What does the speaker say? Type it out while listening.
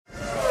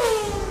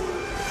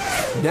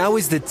Now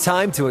is the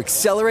time to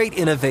accelerate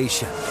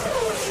innovation.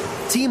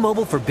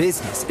 T-Mobile for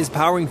Business is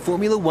powering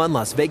Formula One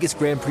Las Vegas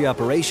Grand Prix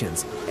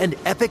operations and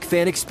epic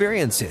fan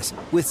experiences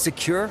with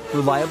secure,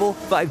 reliable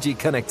 5G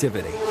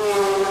connectivity.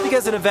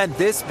 Because an event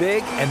this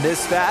big and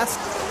this fast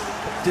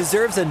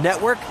deserves a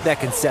network that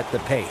can set the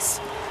pace.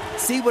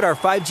 See what our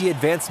 5G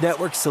advanced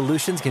network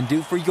solutions can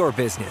do for your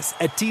business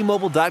at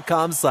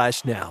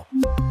T-Mobile.com/now.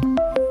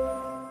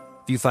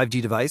 View 5G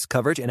device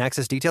coverage and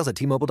access details at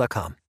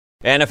T-Mobile.com.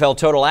 NFL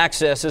Total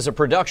Access is a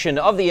production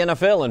of the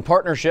NFL in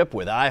partnership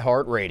with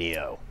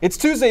iHeartRadio. It's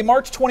Tuesday,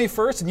 March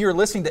 21st, and you're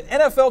listening to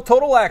NFL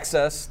Total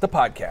Access, the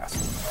podcast.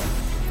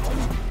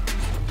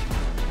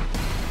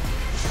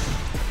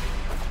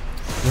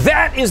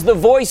 That is the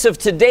voice of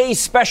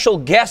today's special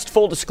guest.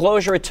 Full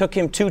disclosure, it took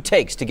him 2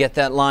 takes to get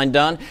that line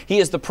done. He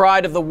is the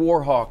pride of the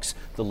Warhawks,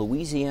 the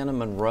Louisiana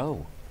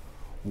Monroe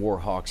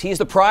Warhawks. He is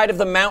the pride of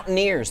the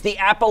Mountaineers, the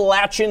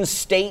Appalachian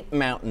State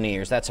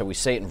Mountaineers. That's how we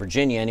say it in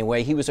Virginia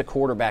anyway. He was a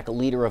quarterback, a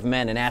leader of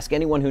men, and ask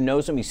anyone who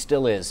knows him, he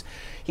still is.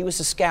 He was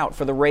a scout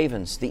for the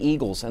Ravens, the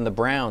Eagles, and the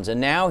Browns,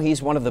 and now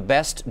he's one of the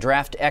best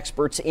draft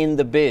experts in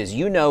the biz.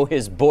 You know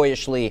his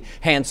boyishly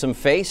handsome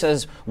face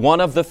as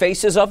one of the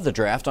faces of the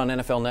draft on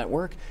NFL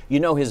Network. You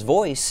know his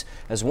voice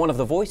as one of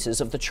the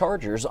voices of the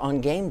Chargers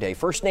on game day.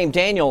 First name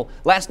Daniel,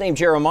 last name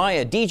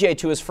Jeremiah, DJ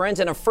to his friends,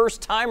 and a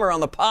first-timer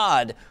on the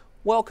pod.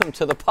 Welcome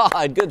to the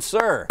pod, good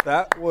sir.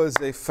 That was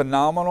a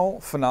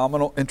phenomenal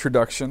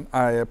introduction.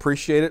 I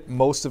appreciate it.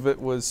 Most of it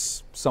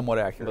was somewhat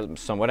accurate.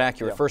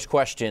 Yeah. First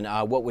question,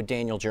 what would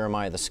Daniel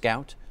Jeremiah, the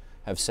scout,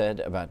 have said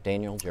about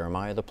Daniel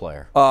Jeremiah, the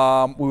player?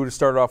 We would have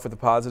started off with the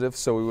positive,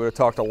 so we would have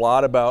talked a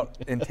lot about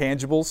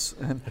intangibles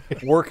and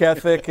work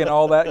ethic and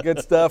all that good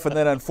stuff, and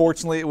then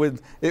unfortunately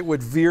it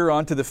would veer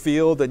onto the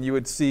field, and you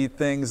would see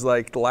things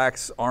like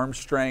lacks arm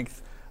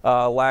strength,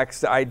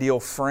 lacks the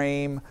ideal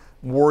frame,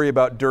 worry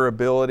about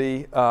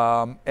durability,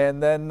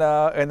 and then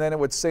it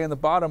would say in the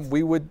bottom,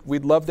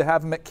 we'd love to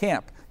have him at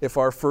camp if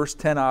our first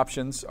 10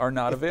 options are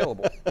not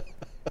available.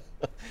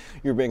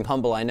 You're being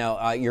humble, I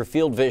know. Your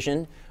field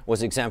vision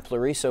was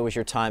exemplary, so was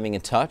your timing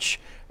and touch,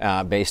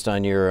 based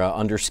on your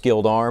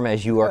underskilled arm,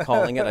 as you are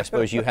calling it. I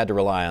suppose you had to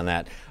rely on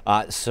that.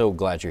 So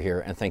glad you're here,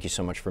 and thank you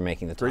so much for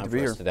making the time for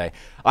us today.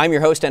 I'm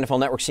your host, NFL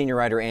Network senior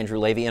writer Andrew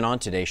Levy, and on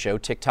today's show,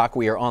 TikTok,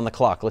 we are on the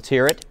clock. Let's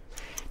hear it.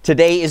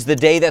 Today is the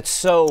day that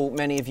so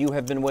many of you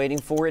have been waiting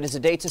for. It is a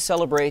day to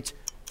celebrate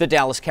the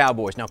Dallas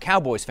Cowboys. Now,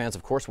 Cowboys fans,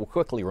 of course, will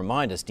quickly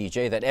remind us,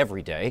 DJ, that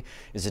every day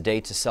is a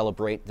day to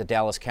celebrate the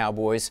Dallas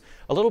Cowboys.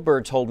 A little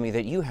bird told me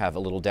that you have a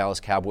little Dallas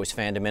Cowboys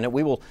fandom in it.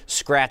 We will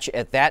scratch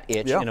at that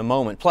itch in a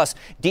moment. Plus,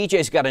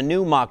 DJ's got a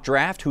new mock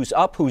draft. Who's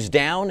up, who's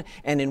down,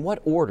 and in what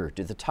order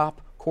do the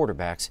top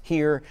quarterbacks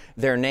hear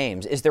their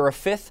names? Is there a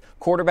 5th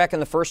quarterback in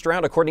the first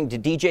round? According to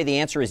DJ, the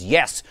answer is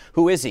yes.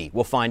 Who is he?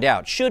 We'll find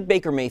out. Should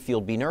Baker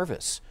Mayfield be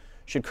nervous?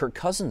 Should Kirk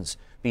Cousins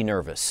be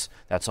nervous?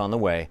 That's on the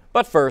way.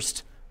 But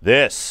first,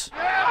 this.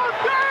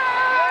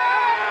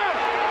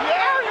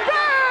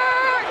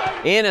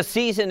 In a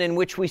season in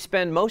which we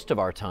spend most of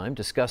our time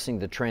discussing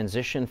the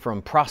transition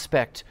from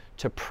prospect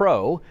to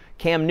pro,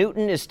 Cam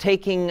Newton is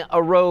taking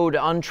a road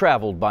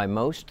untraveled by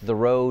most, the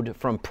road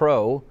from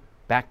pro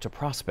back to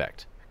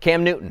prospect.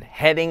 Cam Newton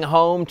heading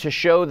home to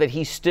show that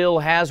he still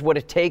has what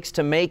it takes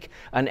to make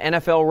an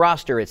NFL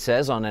roster, it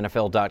says on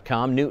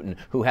NFL.com. Newton,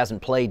 who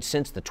hasn't played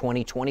since the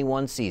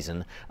 2021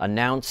 season,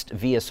 announced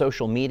via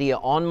social media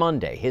on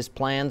Monday his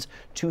plans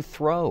to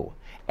throw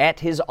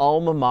at his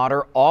alma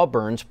mater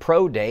Auburn's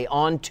Pro Day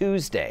on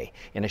Tuesday.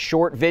 In a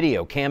short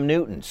video, Cam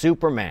Newton,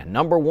 Superman,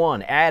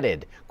 #1,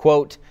 added,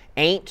 quote,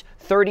 "Ain't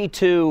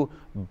 32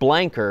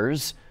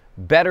 blankers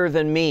better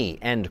than me,"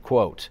 end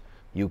quote.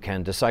 You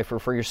can decipher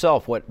for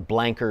yourself what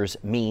blankers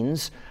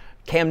means.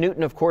 Cam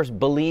Newton, of course,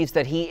 believes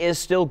that he is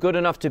still good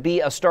enough to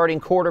be a starting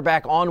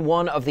quarterback on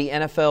one of the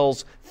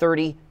NFL's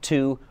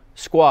 32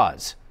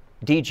 squads.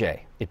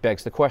 DJ, it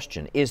begs the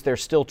question, is there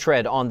still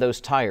tread on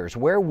those tires?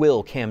 Where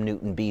will Cam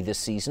Newton be this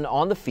season?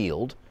 On the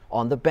field,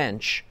 on the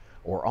bench,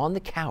 or on the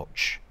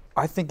couch?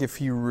 I think if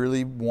he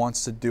really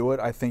wants to do it,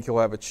 I think he'll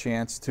have a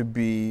chance to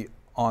be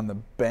on the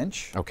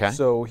bench. Okay.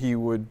 So he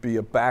would be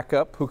a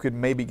backup who could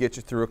maybe get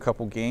you through a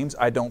couple games.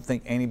 I don't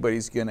think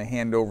anybody's going to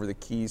hand over the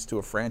keys to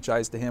a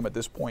franchise to him at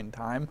this point in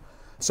time.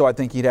 So I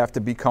think he'd have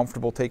to be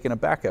comfortable taking a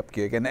backup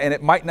gig. And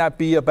it might not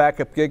be a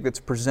backup gig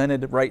that's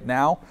presented right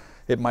now.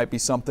 It might be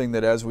something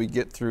that as we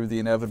get through the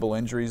inevitable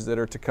injuries that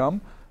are to come,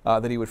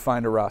 that he would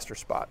find a roster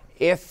spot.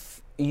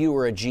 If you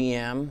were a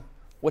GM,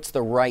 what's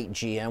the right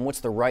GM, what's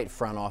the right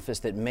front office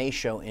that may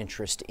show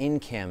interest in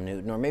Cam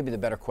Newton? Or maybe the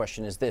better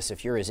question is this,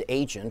 if you're his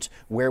agent,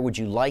 where would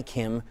you like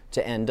him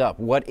to end up?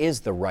 What is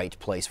the right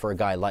place for a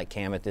guy like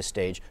Cam at this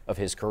stage of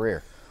his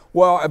career?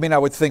 Well, I mean, I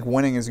would think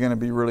winning is going to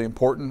be really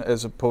important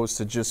as opposed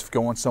to just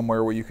going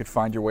somewhere where you could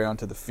find your way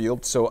onto the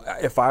field. So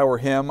if I were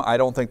him, I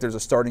don't think there's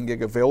a starting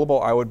gig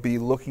available. I would be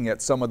looking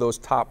at some of those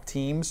top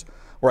teams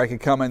where I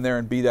could come in there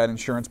and be that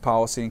insurance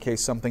policy in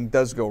case something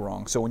does go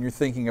wrong. So when you're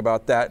thinking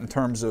about that in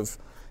terms of,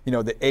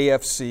 The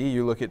AFC,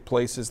 you look at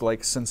places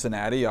like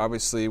Cincinnati,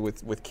 obviously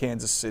with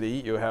Kansas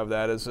City, you have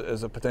that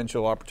as a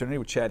potential opportunity.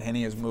 With Chad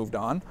Henne has moved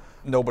on.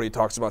 Nobody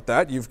talks about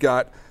that. You've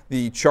got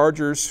the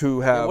Chargers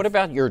who have. What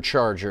about your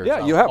Chargers?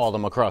 Yeah, you have all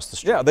them across the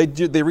street. Yeah,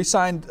 they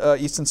re-signed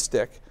Easton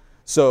Stick.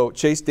 So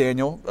Chase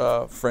Daniel,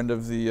 friend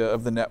of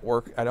the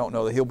network, I don't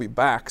know that he'll be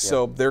back. Yeah.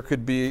 So there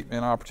could be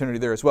an opportunity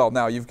there as well.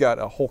 Now you've got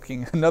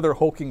another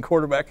hulking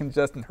quarterback in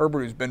Justin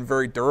Herbert, who's been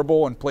very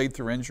durable and played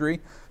through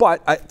injury.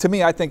 But to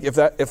me, I think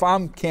if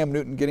I'm Cam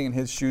Newton getting in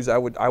his shoes, I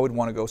would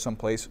want to go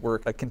someplace where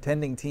a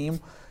contending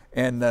team,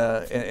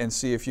 and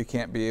see if you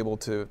can't be able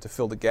to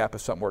fill the gap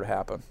if something were to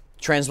happen.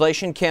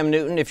 Translation, Cam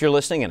Newton, if you're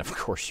listening, and of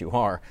course you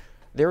are,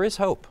 there is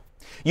hope.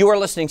 You are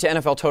listening to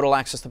NFL Total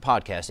Access, the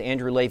podcast.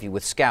 Andrew Levy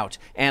with scout,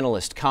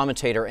 analyst,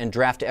 commentator, and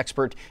draft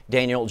expert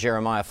Daniel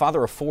Jeremiah.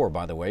 Father of 4,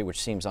 by the way,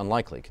 which seems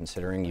unlikely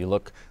considering you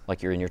look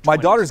like you're in your 20s. My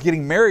daughter's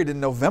getting married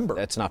in November.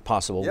 That's not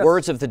possible. Yes.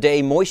 Words of the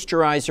day,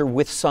 moisturizer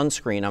with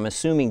sunscreen. I'm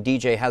assuming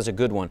DJ has a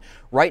good one.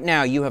 Right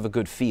now, you have a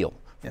good feel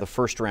for the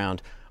first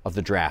round of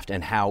the draft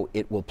and how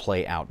it will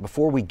play out.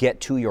 Before we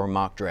get to your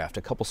mock draft,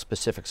 a couple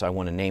specifics I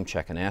want to name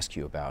check and ask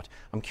you about.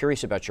 I'm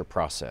curious about your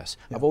process.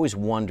 Yeah. I've always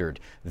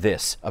wondered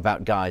this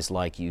about guys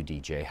like you,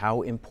 DJ.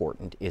 How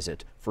important is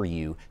it for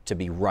you to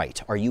be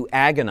right? Are you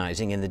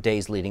agonizing in the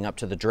days leading up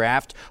to the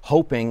draft,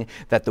 hoping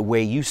that the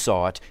way you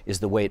saw it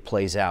is the way it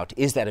plays out?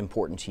 Is that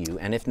important to you?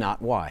 And if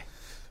not, why?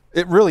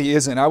 It really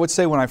isn't. I would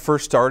say when I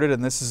first started,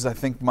 and this is, I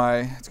think,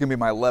 it's going to be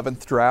my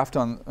 11th draft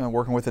on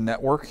working with the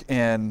network,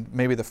 and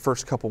maybe the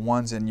first couple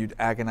ones, and you'd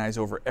agonize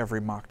over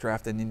every mock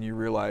draft, and then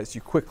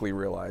you quickly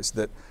realize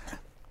that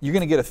you're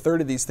going to get a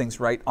third of these things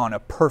right on a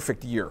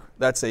perfect year.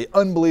 That's an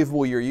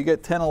unbelievable year. You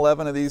get 10,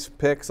 11 of these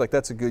picks,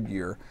 that's a good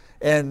year.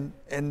 And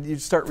you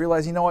start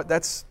realizing, you know what,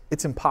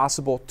 it's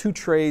impossible. 2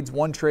 trades,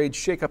 1 trade,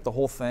 shake up the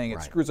whole thing.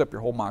 It screws up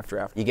your whole mock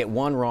draft. You get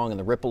one wrong and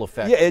the ripple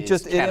effect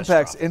it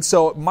impacts. And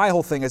so my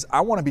whole thing is I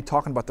want to be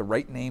talking about the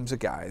right names of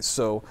guys.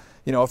 So,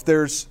 if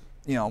there's,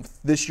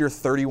 this year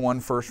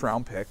 31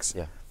 first-round picks,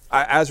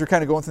 as we're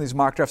kind of going through these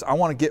mock drafts, I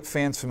want to get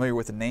fans familiar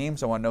with the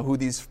names. I want to know who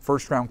these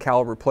first-round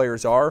caliber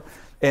players are.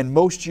 And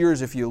most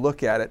years, if you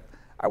look at it,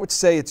 I would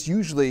say it's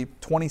usually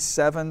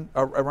 27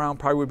 around,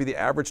 probably would be the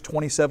average,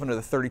 27 of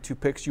the 32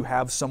 picks you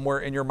have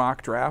somewhere in your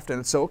mock draft.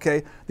 And so,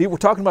 okay, we're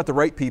talking about the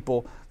right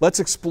people. Let's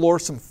explore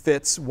some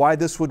fits, why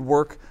this would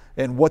work,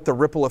 and what the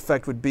ripple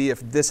effect would be if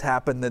this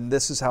happened, then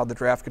this is how the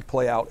draft could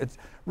play out. It's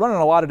running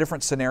a lot of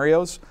different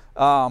scenarios.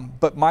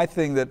 But my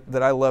thing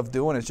that I love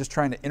doing is just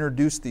trying to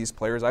introduce these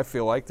players. I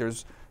feel like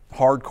there's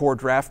hardcore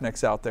draft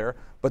nicks out there,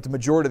 but the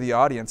majority of the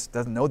audience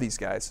doesn't know these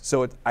guys.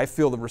 So I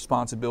feel the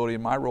responsibility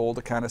in my role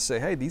to kind of say,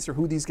 hey, these are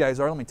who these guys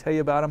are. Let me tell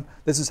you about them.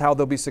 This is how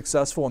they'll be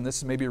successful, and this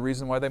is maybe a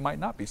reason why they might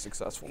not be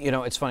successful.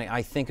 It's funny.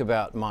 I think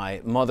about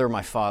my mother,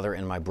 my father,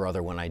 and my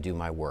brother when I do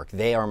my work.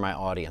 They are my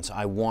audience.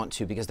 I want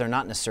to, because they're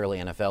not necessarily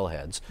NFL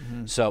heads.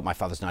 Mm-hmm. So my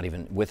father's not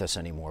even with us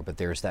anymore, but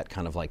there's that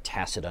kind of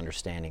tacit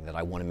understanding that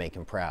I want to make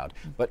him proud.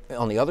 But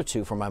on the other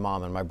two, for my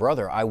mom and my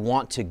brother, I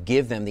want to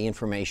give them the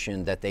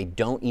information that they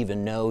don't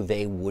even know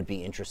they would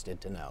be interested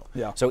to know.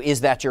 Yeah. So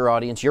is that your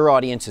audience? Your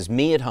audience is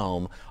me at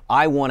home.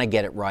 I want to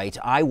get it right.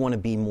 I want to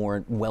be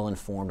more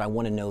well-informed. I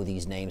want to know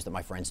these names that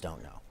my friends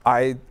don't know.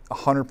 I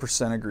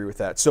 100% agree with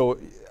that. So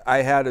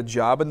I had a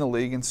job in the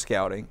league in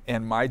scouting,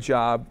 and my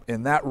job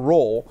in that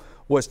role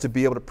was to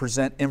be able to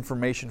present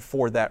information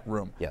for that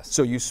room. Yes.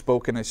 So you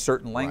spoke in a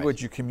certain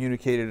language, you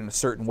communicated in a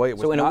certain way.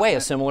 So in a way,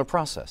 a similar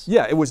process.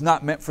 Yeah, it was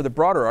not meant for the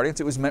broader audience.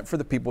 It was meant for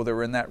the people that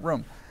were in that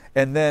room.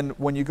 And then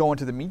when you go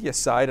into the media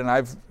side, and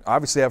I've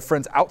obviously have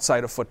friends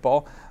outside of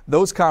football,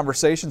 those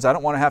conversations, I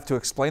don't want to have to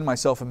explain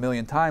myself a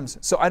million times.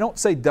 So I don't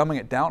say dumbing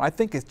it down. I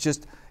think it's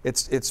just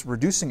it's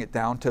reducing it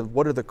down to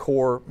what are the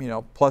core,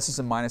 pluses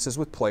and minuses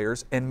with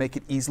players, and make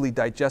it easily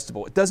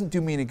digestible. It doesn't do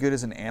me any good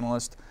as an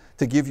analyst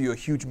to give you a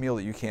huge meal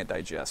that you can't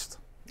digest.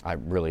 I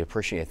really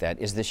appreciate that.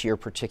 Is this year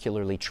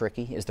particularly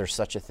tricky? Is there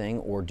such a thing,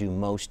 or do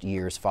most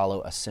years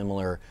follow a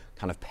similar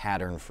kind of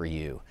pattern for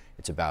you?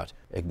 It's about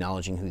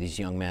acknowledging who these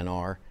young men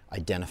are,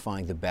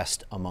 identifying the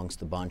best amongst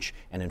the bunch,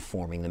 and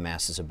informing the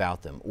masses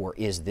about them. Or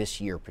is this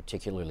year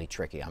particularly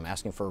tricky? I'm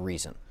asking for a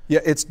reason. Yeah,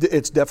 it's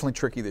definitely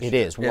tricky this year.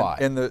 It is. Why?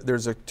 And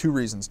there's 2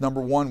 reasons.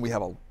 Number one, we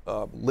have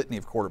a litany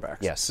of quarterbacks.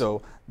 Yes.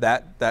 So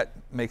that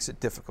makes it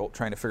difficult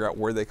trying to figure out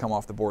where they come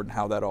off the board and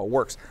how that all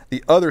works.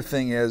 The other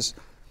thing is,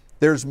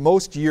 there's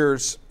most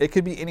years, it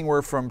could be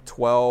anywhere from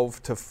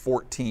 12 to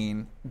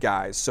 14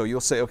 guys. So you'll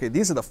say, okay,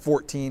 these are the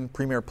 14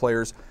 premier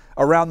players.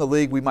 Around the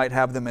league, we might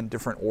have them in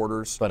different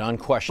orders. But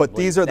unquestionably, but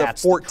these are the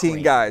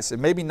 14 guys.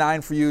 And maybe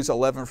 9 for you is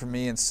 11 for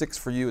me, and 6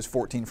 for you is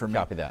 14 for me.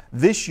 Copy that.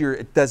 This year,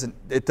 it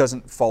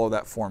doesn't follow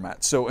that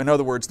format. So in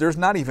other words, there's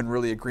not even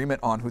really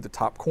agreement on who the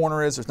top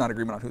corner is. There's not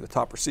agreement on who the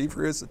top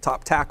receiver is, the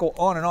top tackle,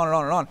 on and on and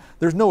on and on.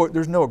 There's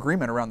no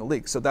agreement around the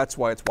league. So that's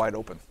why it's wide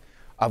open.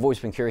 I've always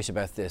been curious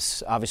about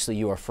this. Obviously,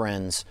 you are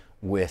friends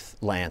with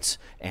Lance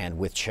and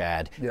with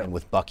Chad and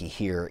with Bucky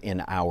here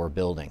in our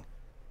building.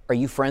 Are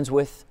you friends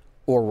with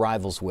or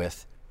rivals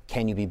with,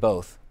 can you be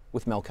both,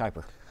 with Mel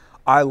Kiper?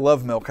 I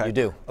love Mel Kiper. You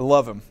do. I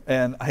love him,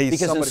 and he's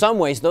because in some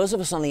ways, those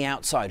of us on the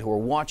outside who are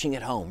watching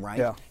at home, right?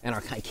 Yeah. And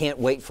can't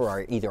wait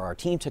for either our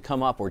team to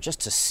come up or just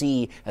to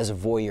see as a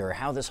voyeur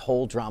how this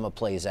whole drama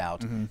plays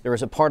out. There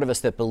is a part of us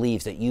that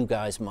believes that you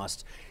guys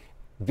must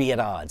be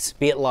at odds,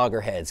 be at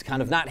loggerheads, kind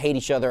of not hate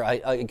each other,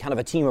 kind of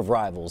a team of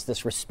rivals,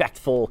 this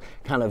respectful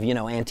kind of,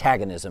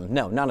 antagonism.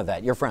 No, none of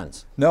that. You're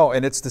friends. No,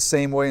 and it's the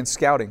same way in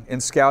scouting. In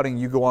scouting,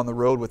 you go on the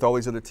road with all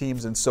these other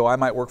teams, and so I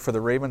might work for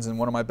the Ravens, and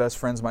one of my best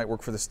friends might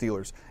work for the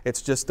Steelers.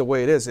 It's just the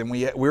way it is, and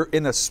we're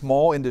in a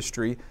small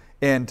industry.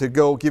 And to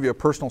go give you a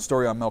personal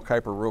story on Mel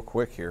Kiper real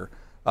quick here,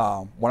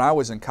 when I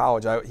was in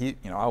college, I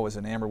was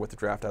enamored with the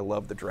draft. I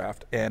loved the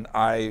draft, and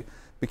I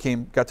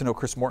got to know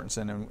Chris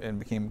Mortensen and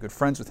became good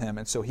friends with him.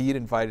 And so he had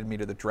invited me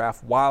to the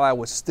draft while I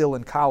was still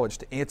in college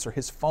to answer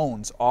his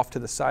phones off to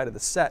the side of the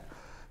set.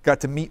 Got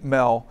to meet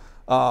Mel.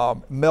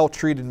 Mel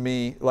treated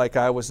me like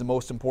I was the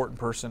most important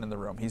person in the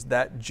room. He's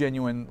that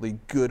genuinely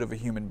good of a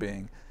human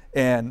being.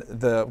 And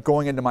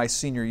going into my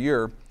senior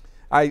year,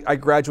 I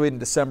graduated in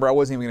December. I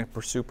wasn't even going to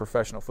pursue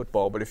professional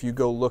football, but if you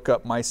go look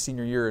up my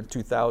senior year in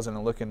 2000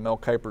 and look in Mel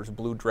Kiper's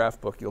blue draft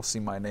book, you'll see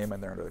my name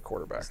in there under the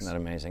quarterbacks. Isn't that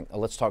amazing?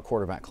 Let's talk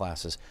quarterback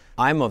classes.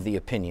 I'm of the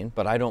opinion,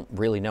 but I don't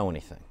really know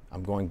anything.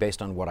 I'm going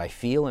based on what I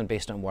feel and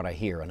based on what I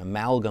hear, an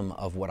amalgam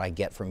of what I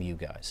get from you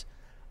guys.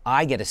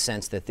 I get a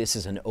sense that this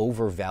is an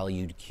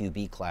overvalued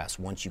QB class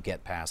once you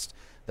get past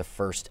the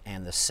first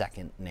and the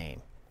second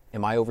name.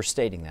 Am I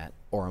overstating that,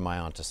 or am I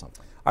onto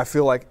something? I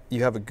feel like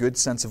you have a good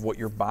sense of what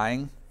you're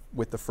buying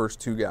with the first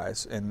two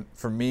guys. And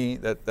for me,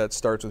 that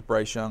starts with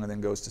Bryce Young and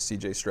then goes to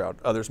C.J. Stroud.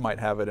 Others might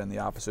have it in the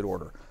opposite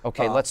order.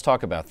 Okay, let's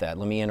talk about that.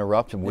 Let me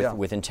interrupt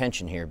with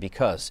intention here,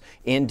 because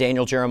in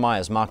Daniel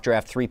Jeremiah's Mock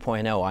Draft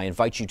 3.0, I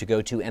invite you to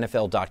go to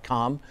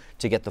NFL.com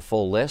to get the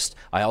full list.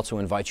 I also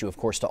invite you, of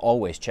course, to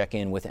always check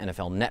in with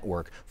NFL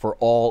Network for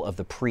all of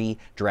the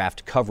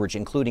pre-draft coverage,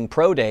 including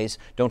pro days.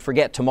 Don't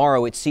forget,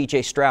 tomorrow it's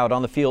C.J. Stroud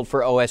on the field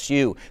for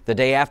OSU. The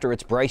day after,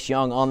 it's Bryce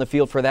Young on the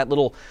field for that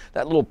little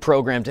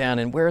program down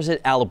in, where is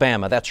it? Alabama.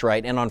 That's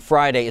right. And on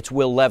Friday, it's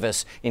Will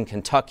Levis in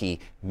Kentucky.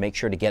 Make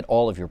sure to get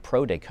all of your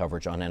pro day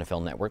coverage on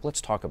NFL Network.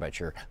 Let's talk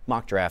about your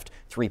Mock Draft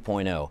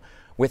 3.0.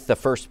 With the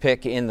first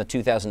pick in the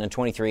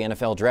 2023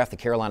 NFL Draft, the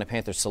Carolina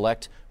Panthers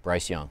select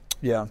Bryce Young.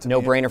 Yeah.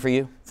 No-brainer for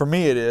you? For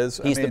me, it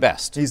is. He's the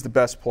best. He's the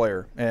best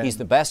player. He's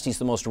the best. He's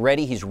the most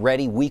ready. He's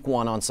ready week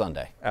 1 on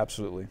Sunday.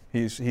 Absolutely.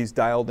 He's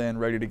dialed in,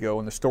 ready to go.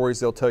 And the stories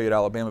they'll tell you at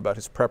Alabama about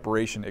his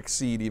preparation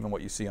exceed even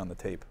what you see on the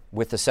tape.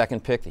 With the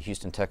second pick, the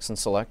Houston Texans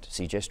select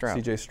C.J. Stroud.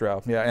 C.J.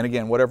 Stroud. Yeah, and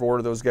again, whatever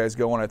order those guys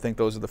go in, I think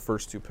those are the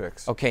first 2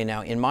 picks. Okay,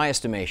 now, in my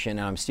estimation,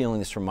 and I'm stealing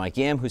this from Mike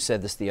Yam, who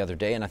said this the other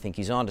day, and I think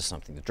he's onto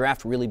something. The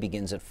draft really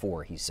begins at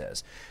 4, he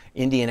says.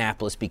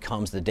 Indianapolis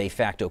becomes the de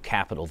facto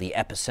capital, the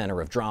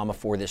epicenter of drama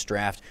for this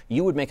draft.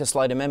 You would make a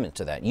slight amendment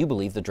to that. You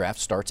believe the draft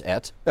starts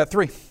at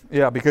 3.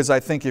 Yeah, because I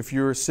think if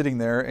you're sitting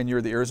there and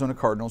you're the Arizona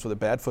Cardinals with a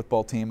bad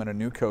football team and a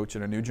new coach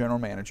and a new general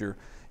manager,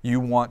 you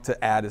want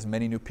to add as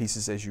many new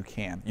pieces as you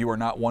can. You are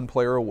not one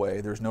player away.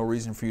 There's no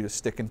reason for you to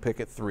stick and pick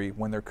at 3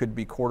 when there could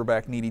be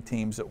quarterback-needy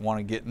teams that want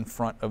to get in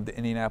front of the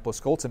Indianapolis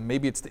Colts, and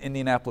maybe it's the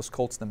Indianapolis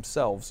Colts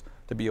themselves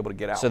to be able to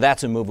get out. So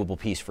that's a movable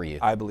piece for you.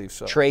 I believe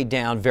so. Trade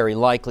down, very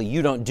likely.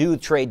 You don't do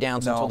trade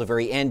downs until the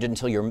very end,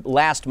 until your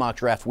last mock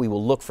draft. We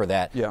will look for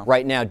that. Yeah.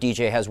 Right now,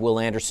 DJ has Will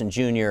Anderson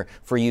Jr.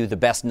 for you, the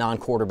best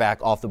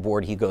non-quarterback off the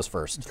board. He goes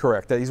first.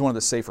 Correct. He's one of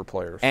the safer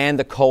players. And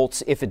the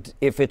Colts, if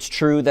it's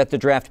true that the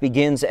draft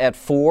begins at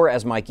 4,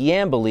 as Mike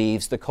Yam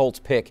believes, the Colts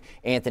pick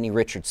Anthony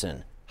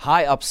Richardson.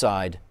 High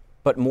upside,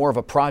 but more of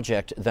a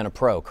project than a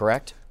pro,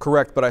 correct?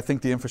 Correct, but I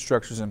think the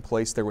infrastructure is in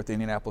place there with the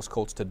Indianapolis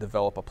Colts to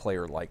develop a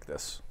player like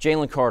this.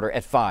 Jalen Carter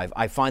at 5.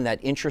 I find that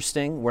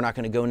interesting. We're not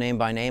going to go name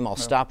by name. I'll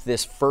stop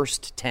this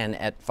first 10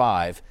 at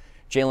 5.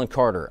 Jalen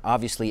Carter,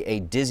 obviously a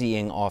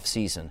dizzying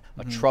offseason,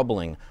 a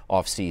troubling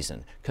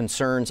offseason.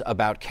 Concerns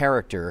about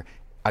character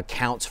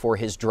accounts for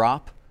his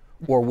drop?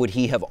 Or would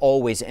he have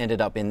always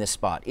ended up in this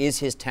spot? Is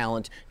his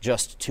talent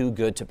just too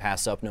good to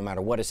pass up no matter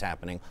what is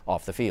happening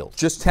off the field?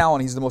 Just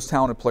talent. He's the most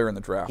talented player in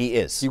the draft. He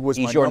is.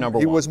 He's your number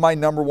 1. He was my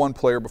number 1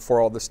 player before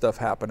all this stuff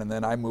happened, and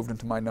then I moved him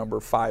to my number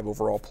 5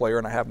 overall player,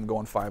 and I have him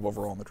going 5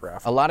 overall in the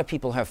draft. A lot of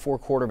people have 4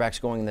 quarterbacks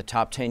going in the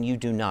top 10. You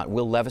do not.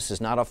 Will Levis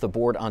is not off the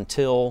board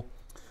until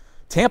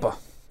Tampa.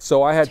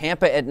 So I had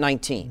Tampa at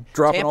 19.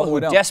 Dropping Tampa, all the way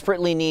who down.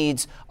 desperately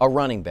needs a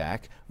running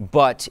back.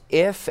 But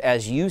if,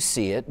 as you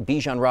see it,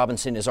 Bijan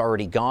Robinson is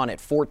already gone at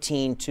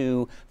 14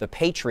 to the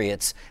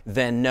Patriots,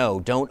 then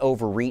no, don't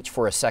overreach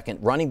for a second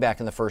running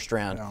back in the first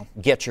round. No.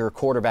 Get your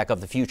quarterback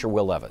of the future,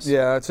 Will Levis.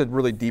 Yeah, it's a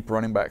really deep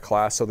running back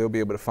class, so they'll be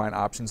able to find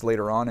options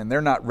later on, and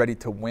they're not ready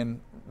to win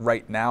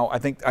right now.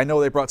 I know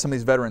they brought some of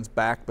these veterans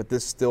back, but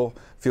this still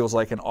feels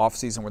like an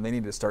offseason where they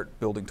need to start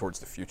building towards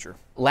the future.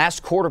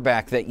 Last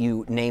quarterback that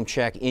you name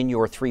check in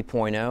your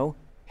 3.0,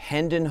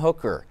 Hendon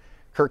Hooker.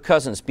 Kirk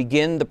Cousins,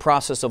 begin the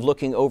process of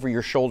looking over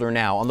your shoulder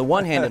now. On the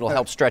one hand, it'll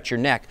help stretch your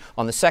neck.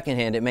 On the second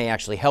hand, it may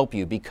actually help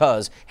you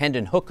because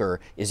Hendon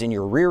Hooker is in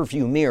your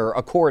rearview mirror,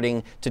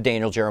 according to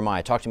Daniel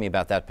Jeremiah. Talk to me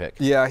about that pick.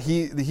 Yeah,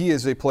 he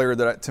is a player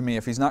that, to me,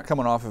 if he's not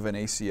coming off of an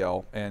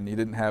ACL and you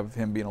didn't have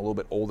him being a little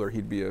bit older,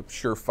 he'd be a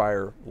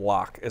surefire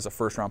lock as a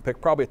first-round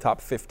pick, probably a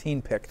top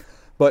 15 pick.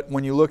 But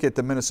when you look at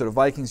the Minnesota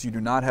Vikings, you do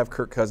not have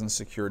Kirk Cousins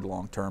secured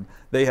long-term.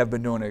 They have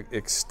been doing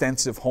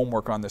extensive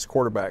homework on this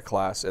quarterback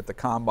class at the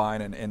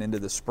Combine and into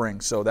the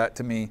spring. So that,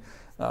 to me,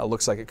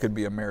 looks like it could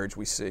be a marriage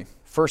we see.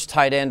 First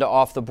tight end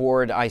off the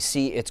board. I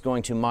see it's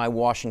going to my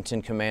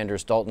Washington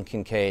Commanders, Dalton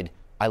Kincaid.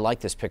 I like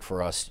this pick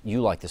for us.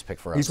 You like this pick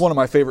for us. He's one of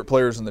my favorite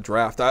players in the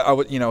draft.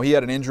 He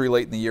had an injury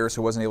late in the year,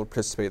 so he wasn't able to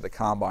participate at the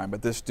Combine.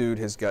 But this dude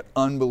has got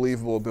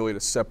unbelievable ability to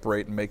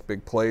separate and make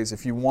big plays.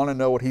 If you want to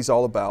know what he's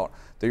all about,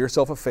 do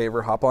yourself a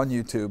favor, hop on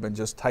YouTube and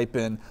just type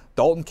in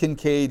Dalton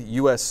Kincaid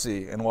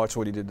USC and watch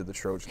what he did to the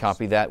Trojans.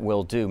 Copy that,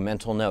 will do.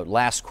 Mental note.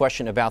 Last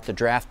question about the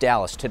draft,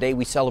 Dallas. Today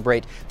we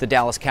celebrate the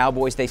Dallas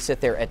Cowboys. They sit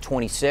there at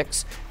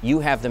 26. You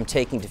have them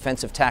taking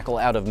defensive tackle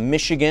out of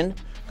Michigan.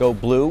 Go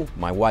blue,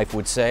 my wife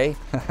would say.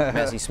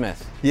 Mazi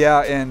Smith. Yeah,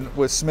 and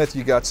with Smith,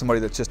 you got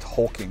somebody that's just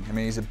hulking. I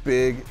mean, he's a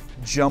big,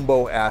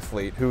 jumbo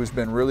athlete who's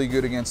been really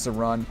good against the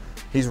run.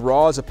 He's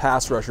raw as a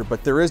pass rusher,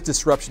 but there is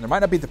disruption. There might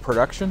not be the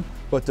production,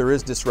 but there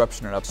is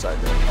disruption and upside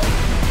there.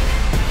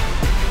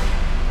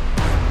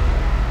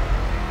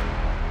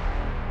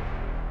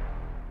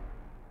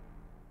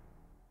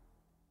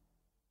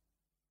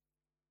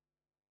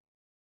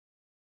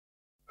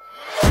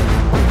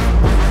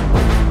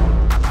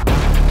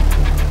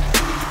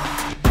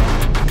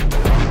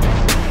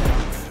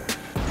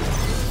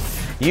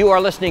 You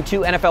are listening to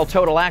NFL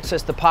Total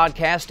Access, the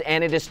podcast,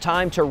 and it is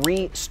time to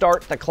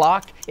restart the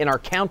clock in our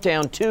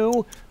countdown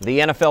to the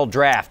NFL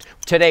Draft.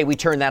 Today, we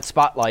turn that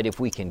spotlight, if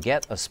we can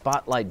get a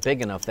spotlight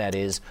big enough, that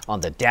is,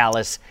 on the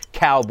Dallas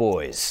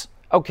Cowboys.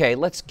 Okay,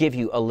 let's give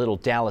you a little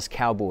Dallas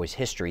Cowboys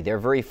history. Their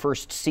very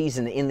first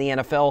season in the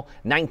NFL,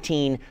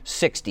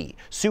 1960.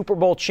 Super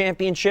Bowl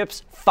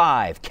championships,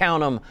 5.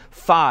 Count them,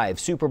 5.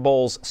 Super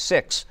Bowls,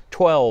 6,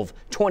 12,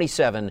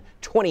 27,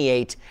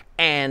 28,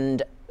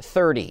 and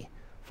 30.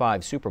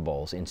 5 Super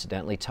Bowls,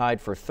 incidentally, tied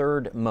for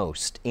third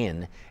most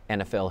in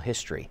NFL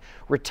history.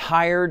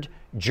 Retired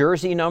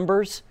jersey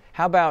numbers?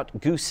 How about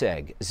goose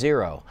egg,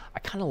 0? I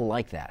kind of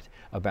like that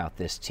about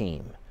this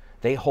team.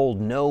 They hold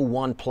no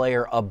one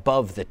player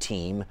above the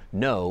team,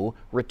 no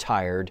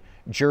retired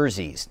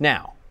jerseys.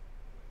 Now,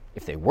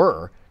 if they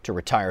were to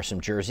retire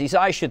some jerseys,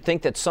 I should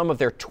think that some of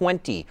their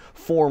 20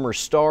 former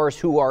stars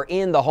who are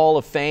in the Hall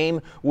of Fame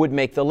would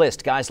make the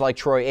list. Guys like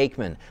Troy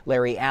Aikman,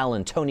 Larry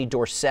Allen, Tony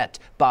Dorsett,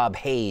 Bob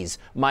Hayes,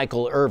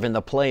 Michael Irvin,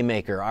 the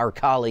playmaker, our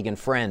colleague and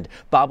friend,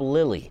 Bob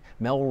Lilly,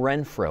 Mel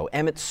Renfro,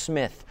 Emmitt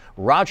Smith,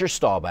 Roger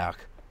Staubach,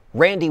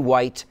 Randy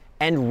White,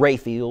 and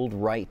Rayfield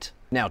Wright.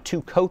 Now,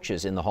 2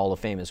 coaches in the Hall of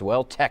Fame as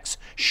well. Tex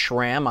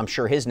Schramm, I'm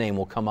sure his name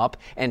will come up,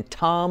 and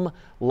Tom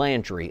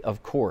Landry,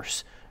 of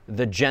course,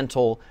 the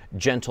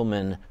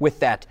gentleman with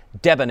that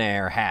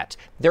debonair hat.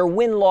 Their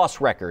win-loss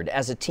record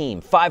as a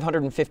team,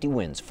 550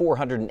 wins,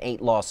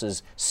 408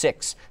 losses,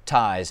 6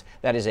 ties.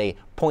 That is a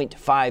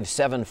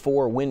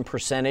 .574 win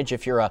percentage.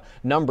 If you're a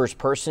numbers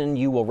person,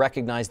 you will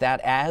recognize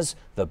that as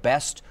the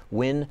best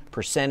win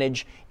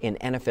percentage in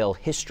NFL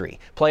history.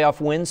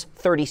 Playoff wins,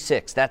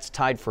 36. That's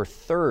tied for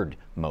third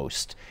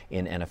most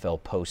in NFL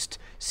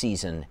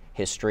postseason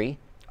history.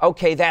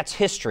 Okay, that's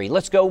history.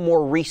 Let's go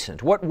more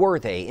recent. What were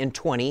they in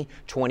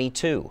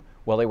 2022?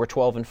 Well, they were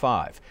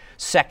 12-5.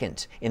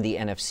 Second in the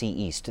NFC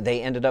East.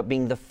 They ended up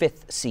being the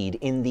 5th seed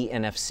in the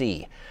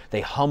NFC.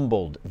 They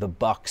humbled the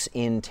Bucs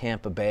in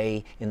Tampa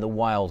Bay in the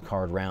wild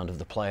card round of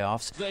the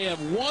playoffs. They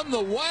have won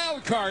the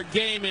wild card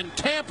game in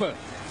Tampa,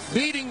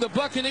 beating the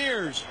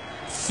Buccaneers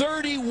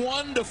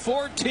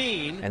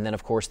 31-14. And then,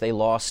 of course, they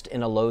lost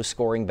in a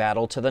low-scoring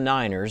battle to the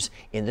Niners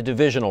in the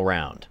divisional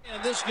round.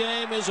 And this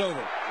game is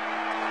over.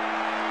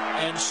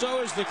 And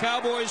so is the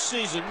Cowboys'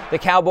 season. The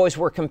Cowboys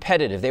were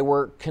competitive. They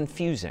were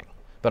confusing.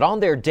 But on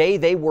their day,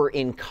 they were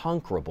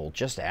inconquerable.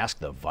 Just ask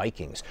the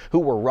Vikings, who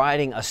were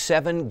riding a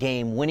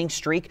 7-game winning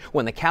streak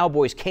when the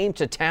Cowboys came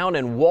to town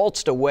and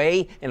waltzed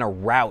away in a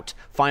rout.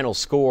 Final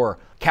score,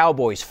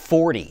 Cowboys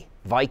 40,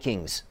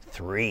 Vikings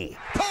 3.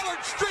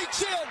 Pollard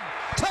streaks in.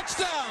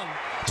 Touchdown,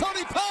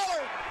 Tony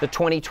Pollard. The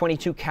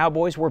 2022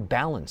 Cowboys were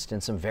balanced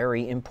in some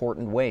very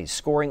important ways.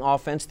 Scoring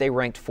offense, they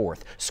ranked 4th.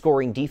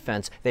 Scoring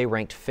defense, they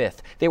ranked 5th.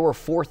 They were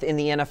 4th in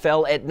the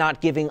NFL at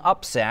not giving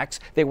up sacks.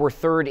 They were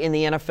 3rd in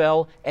the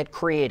NFL at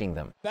creating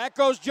them. Back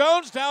goes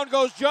Jones, down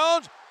goes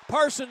Jones.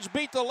 Parsons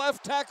beat the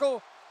left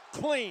tackle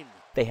clean.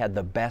 They had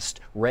the best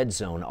red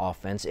zone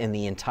offense in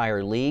the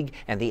entire league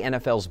and the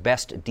NFL's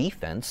best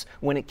defense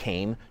when it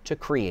came to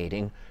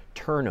creating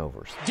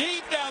turnovers.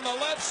 Deep down the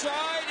left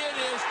side, it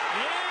is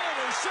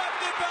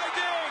intercepted by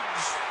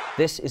Diggs.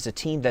 This is a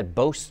team that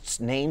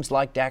boasts names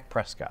like Dak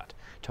Prescott,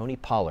 Tony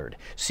Pollard,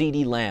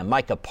 CeeDee Lamb,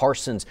 Micah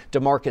Parsons,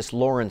 DeMarcus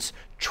Lawrence,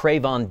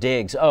 Trayvon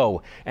Diggs,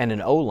 and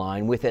an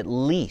O-line with at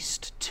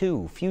least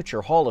 2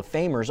 future Hall of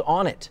Famers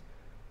on it.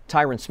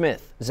 Tyron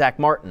Smith, Zach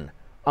Martin,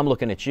 I'm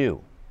looking at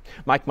you.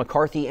 Mike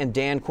McCarthy and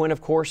Dan Quinn,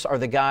 of course, are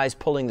the guys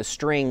pulling the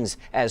strings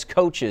as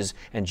coaches,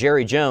 and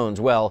Jerry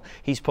Jones, well,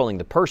 he's pulling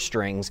the purse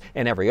strings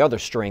and every other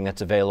string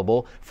that's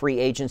available. Free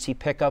agency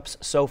pickups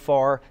so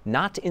far,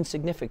 not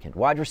insignificant.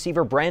 Wide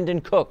receiver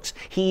Brandon Cooks,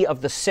 he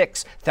of the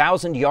 6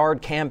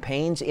 1,000-yard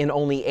campaigns in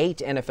only 8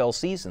 NFL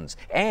seasons.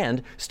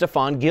 And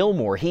Stephon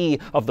Gilmore, he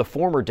of the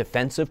former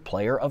Defensive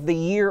Player of the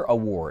Year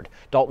award.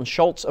 Dalton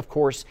Schultz, of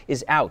course,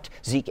 is out.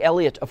 Zeke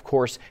Elliott, of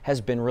course,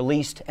 has been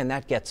released, and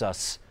that gets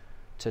us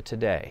to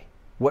today.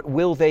 What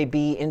will they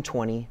be in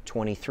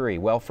 2023?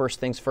 Well, first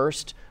things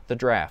first, the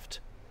draft.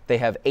 They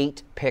have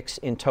 8 picks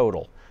in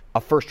total.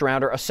 A first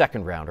rounder, a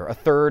second rounder, a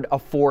third, a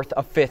fourth,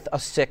 a fifth, a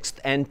sixth,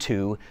 and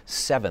 2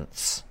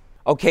 sevenths.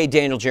 Okay,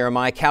 Daniel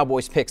Jeremiah,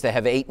 Cowboys picks, they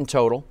have 8 in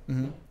total.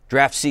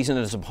 Draft season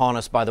is upon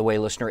us, by the way,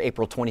 listener.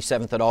 April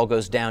 27th, it all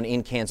goes down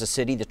in Kansas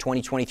City. The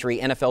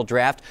 2023 NFL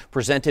Draft,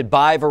 presented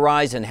by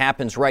Verizon,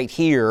 happens right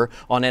here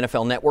on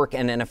NFL Network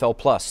and NFL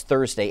Plus.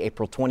 Thursday,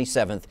 April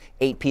 27th,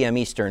 8 p.m.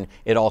 Eastern.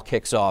 It all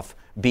kicks off.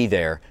 Be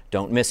there.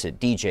 Don't miss it.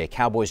 DJ,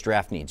 Cowboys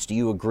draft needs. Do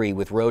you agree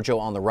with Rojo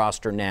on the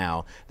roster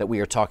now that we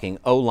are talking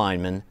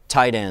O-linemen,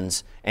 tight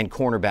ends, and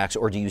cornerbacks,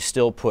 or do you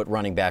still put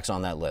running backs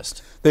on that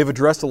list? They've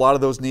addressed a lot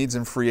of those needs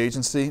in free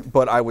agency,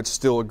 but I would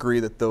still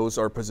agree that those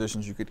are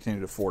positions you could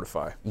continue to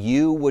fortify.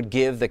 You would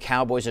give the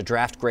Cowboys a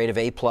draft grade of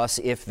A+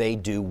 if they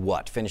do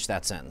what? Finish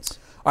that sentence.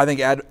 I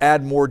think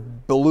add more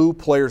blue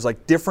players,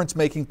 like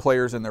difference-making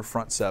players in their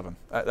front 7.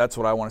 That's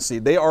what I want to see.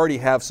 They already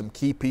have some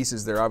key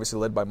pieces there, obviously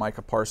led by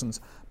Micah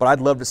Parsons, but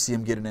I'd love to see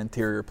him get an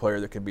interior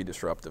player that can be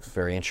disruptive.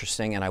 Very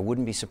interesting, and I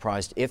wouldn't be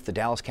surprised if the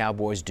Dallas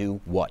Cowboys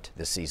do what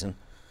this season?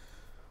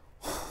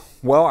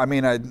 Well, I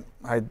mean,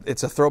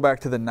 it's a throwback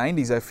to the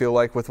 90s, I feel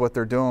like, with what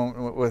they're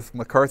doing with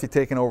McCarthy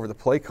taking over the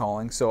play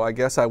calling. So I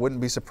guess I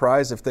wouldn't be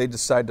surprised if they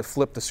decide to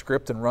flip the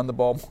script and run the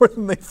ball more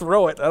than they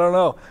throw it. I don't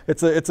know.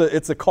 It's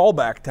a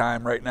callback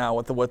time right now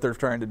with what they're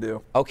trying to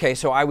do. Okay,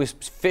 so I was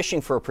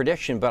fishing for a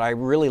prediction, but I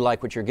really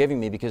like what you're giving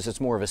me because it's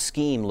more of a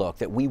scheme look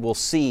that we will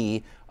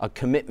see a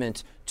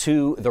commitment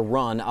to the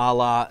run a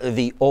la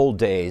the old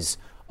days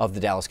of the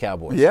Dallas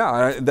Cowboys.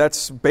 Yeah,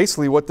 that's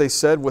basically what they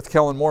said with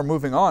Kellen Moore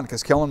moving on,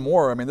 because Kellen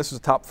Moore, I mean, this was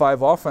a top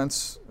 5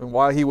 offense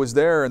while he was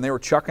there, and they were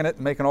chucking it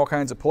and making all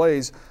kinds of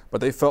plays, but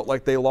they felt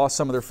like they lost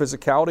some of their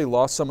physicality,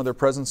 lost some of their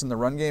presence in the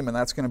run game, and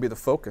that's going to be the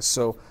focus.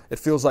 So it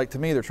feels like to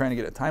me they're trying to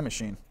get a time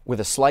machine.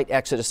 With a slight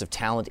exodus of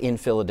talent in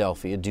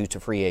Philadelphia due to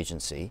free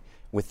agency,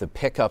 with the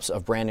pickups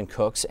of Brandon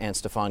Cooks and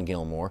Stephon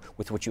Gilmore,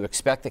 with what you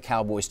expect the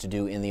Cowboys to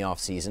do in the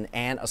offseason,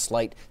 and a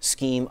slight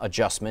scheme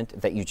adjustment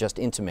that you just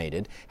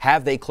intimated,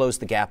 have they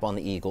closed the gap on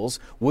the Eagles?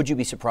 Would you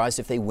be surprised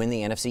if they win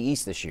the NFC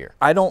East this year?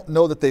 I don't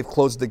know that they've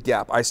closed the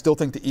gap. I still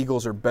think the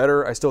Eagles are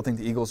better. I still think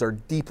the Eagles are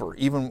deeper,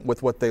 even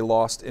with what they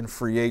lost in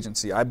free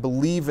agency. I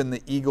believe in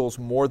the Eagles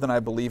more than I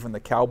believe in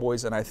the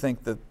Cowboys, and I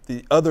think that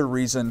the other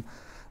reason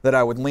that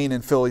I would lean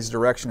in Philly's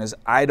direction is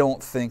I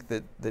don't think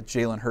that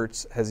Jalen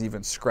Hurts has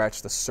even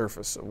scratched the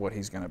surface of what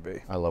he's going to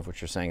be. I love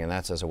what you're saying, and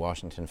that's as a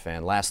Washington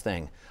fan. Last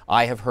thing,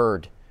 I have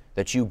heard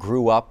that you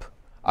grew up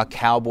a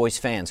Cowboys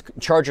fan.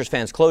 Chargers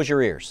fans, close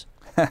your ears.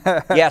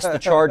 Yes, the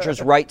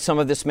Chargers write some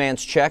of this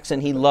man's checks,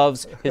 and he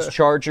loves his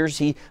Chargers.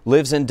 He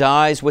lives and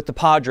dies with the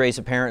Padres,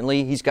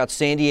 apparently. He's got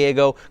San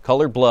Diego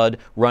colored blood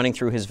running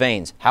through his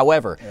veins.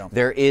 However,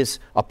 there is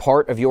a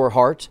part of your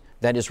heart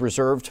that is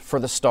reserved for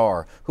the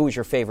star. Who is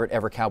your favorite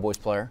ever Cowboys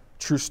player?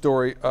 True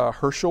story.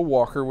 Herschel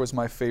Walker was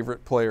my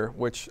favorite player,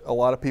 which a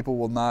lot of people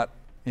will not,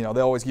 they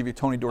always give you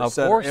Tony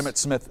Dorsett or Emmitt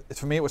Smith.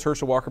 For me, it was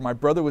Herschel Walker. My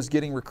brother was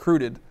getting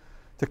recruited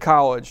to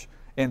college,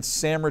 and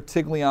Sam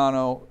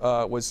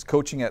Ratigliano was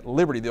coaching at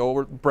Liberty, the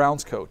old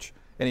Browns coach.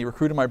 And he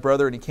recruited my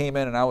brother, and he came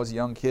in, and I was a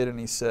young kid, and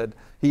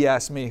he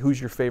asked me, who's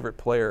your favorite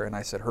player? And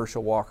I said,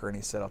 Herschel Walker. And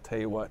he said, I'll tell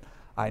you what,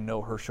 I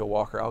know Herschel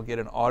Walker. I'll get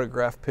an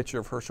autographed picture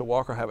of Herschel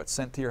Walker, have it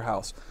sent to your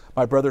house.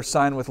 My brother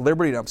signed with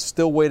Liberty, and I'm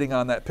still waiting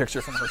on that picture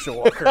from Herschel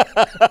Walker.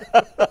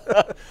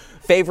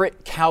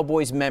 Favorite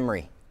Cowboys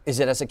memory? Is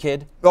it as a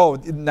kid? Oh,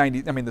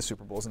 90. I mean, the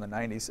Super Bowl's in the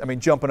 90s. I mean,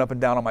 jumping up and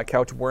down on my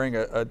couch wearing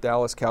a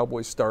Dallas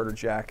Cowboys starter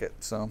jacket.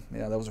 So,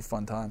 yeah, those are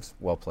fun times.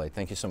 Well played.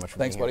 Thank you so much for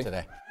being here buddy.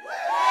 Today.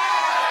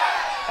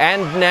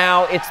 And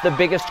now it's the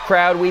biggest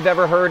crowd we've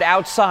ever heard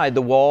outside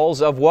the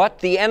walls of what?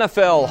 The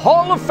NFL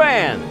Hall of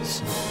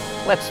Fans.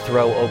 Let's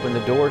throw open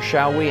the door,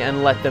 shall we,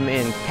 and let them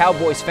in.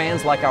 Cowboys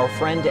fans like our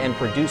friend and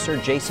producer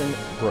Jason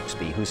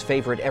Brooksby, whose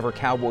favorite ever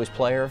Cowboys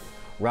player,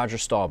 Roger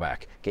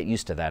Staubach. Get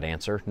used to that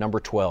answer. Number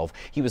 12.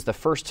 He was the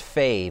first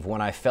fave when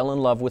I fell in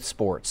love with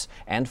sports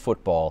and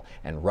football,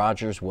 and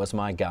Rogers was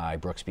my guy,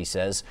 Brooksby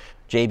says.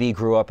 JB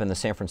grew up in the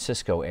San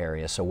Francisco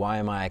area, so why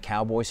am I a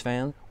Cowboys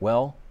fan?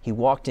 Well, he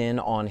walked in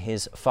on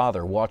his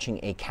father watching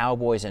a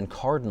Cowboys and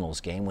Cardinals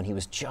game when he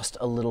was just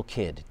a little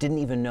kid. Didn't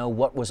even know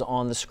what was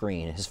on the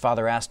screen. His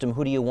father asked him,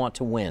 who do you want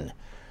to win?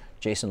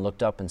 Jason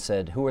looked up and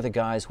said, who are the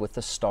guys with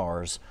the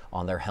stars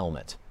on their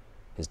helmet?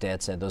 His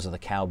dad said, those are the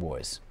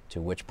Cowboys.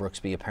 To which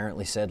Brooksby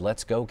apparently said,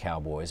 "Let's go,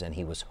 Cowboys," and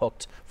he was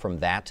hooked from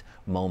that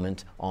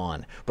moment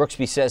on.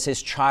 Brooksby says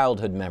his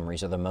childhood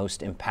memories are the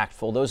most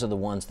impactful. Those are the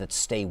ones that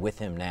stay with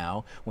him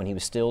now, when he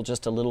was still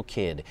just a little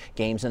kid.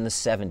 Games in the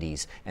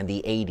 70s and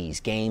the 80s,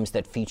 games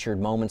that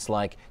featured moments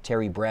like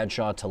Terry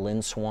Bradshaw to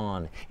Lynn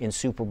Swann in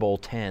Super Bowl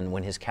X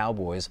when his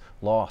Cowboys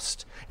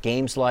lost.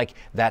 Games like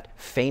that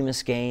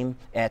famous game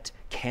at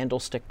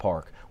Candlestick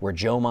Park, where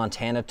Joe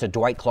Montana to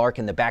Dwight Clark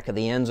in the back of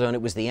the end zone.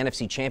 It was the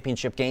NFC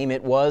Championship game.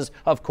 It was,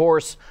 of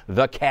course,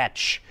 the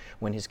catch,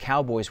 when his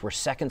Cowboys were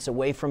seconds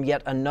away from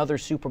yet another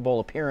Super Bowl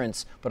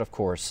appearance. But, of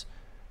course,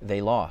 they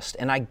lost.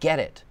 And I get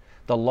it.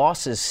 The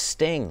losses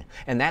sting,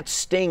 and that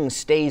sting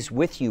stays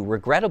with you,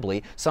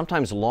 regrettably,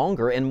 sometimes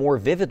longer and more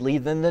vividly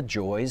than the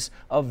joys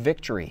of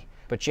victory.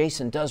 But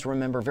Jason does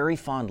remember very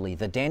fondly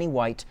the Danny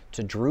White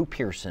to Drew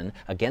Pearson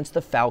against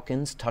the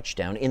Falcons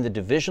touchdown in the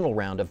divisional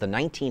round of the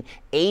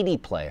 1980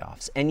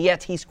 playoffs. And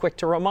yet he's quick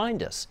to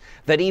remind us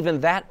that even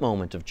that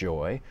moment of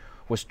joy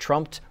was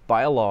trumped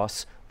by a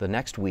loss the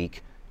next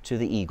week to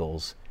the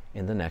Eagles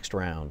in the next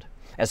round.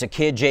 As a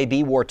kid,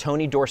 JB wore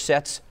Tony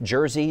Dorsett's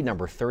jersey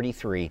number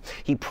 33.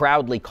 He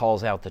proudly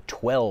calls out the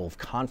 12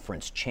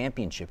 conference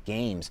championship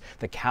games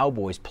the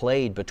Cowboys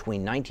played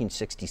between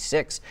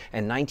 1966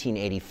 and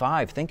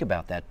 1985. Think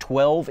about that,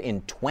 12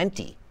 in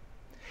 20.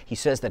 He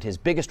says that his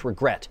biggest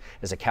regret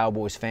as a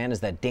Cowboys fan is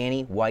that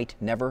Danny White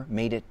never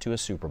made it to a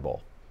Super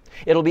Bowl.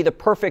 It'll be the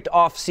perfect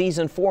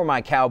off-season for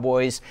my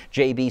Cowboys,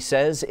 JB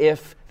says,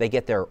 if they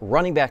get their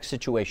running back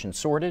situation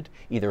sorted,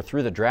 either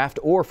through the draft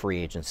or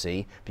free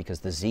agency,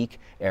 because the Zeke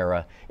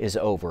era is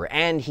over.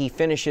 And he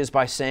finishes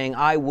by saying,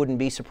 I wouldn't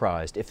be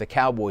surprised if the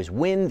Cowboys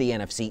win the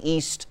NFC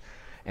East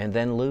and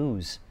then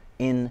lose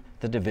in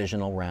the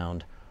divisional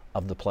round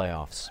of the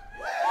playoffs.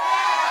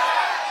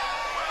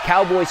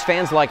 Cowboys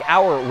fans like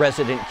our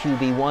resident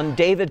QB1,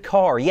 David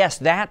Carr. Yes,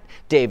 that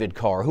David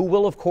Carr, who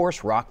will, of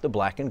course, rock the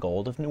black and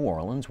gold of New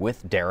Orleans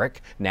with Derek,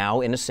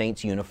 now in a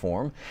Saints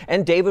uniform.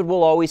 And David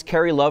will always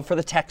carry love for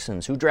the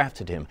Texans, who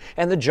drafted him,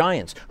 and the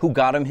Giants, who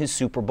got him his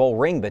Super Bowl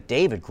ring. But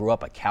David grew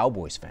up a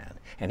Cowboys fan,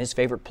 and his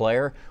favorite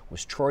player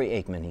was Troy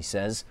Aikman, he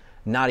says.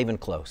 Not even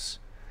close.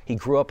 He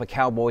grew up a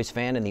Cowboys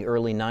fan in the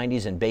early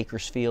 90s in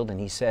Bakersfield, and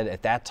he said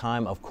at that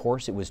time, of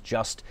course, it was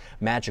just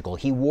magical.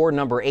 He wore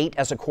number 8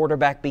 as a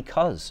quarterback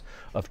because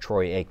of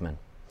Troy Aikman.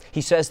 He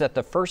says that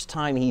the first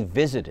time he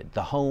visited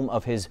the home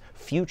of his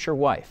future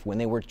wife, when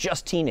they were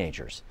just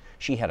teenagers,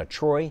 she had a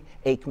Troy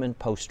Aikman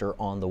poster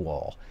on the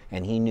wall,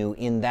 and he knew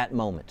in that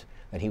moment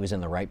that he was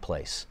in the right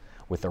place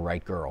with the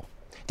right girl.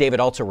 David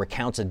also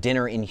recounts a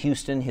dinner in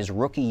Houston his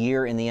rookie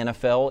year in the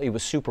NFL. It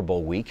was Super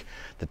Bowl week.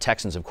 The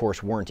Texans, of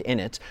course, weren't in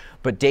it.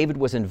 But David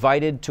was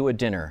invited to a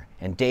dinner,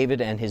 and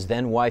David and his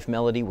then-wife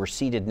Melody were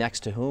seated next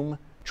to whom?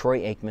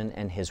 Troy Aikman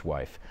and his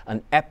wife.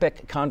 An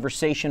epic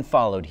conversation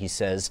followed, he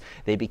says.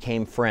 They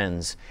became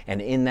friends, and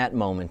in that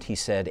moment, he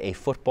said, a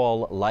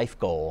football life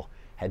goal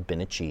had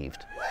been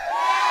achieved.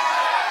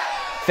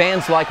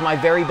 Fans like my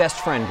very best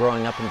friend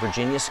growing up in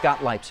Virginia,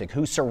 Scott Leipzig,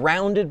 who,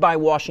 surrounded by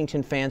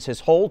Washington fans his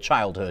whole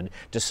childhood,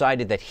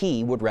 decided that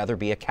he would rather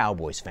be a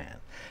Cowboys fan.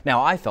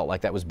 Now, I felt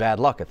like that was bad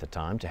luck at the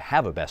time, to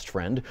have a best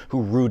friend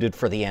who rooted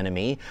for the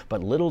enemy,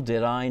 but little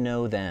did I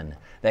know then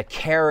that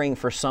caring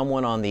for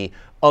someone on the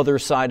other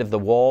side of the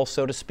wall,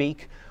 so to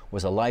speak,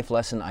 was a life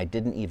lesson I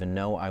didn't even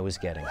know I was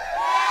getting.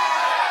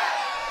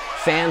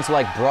 Fans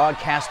like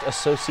broadcast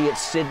associate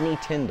Sydney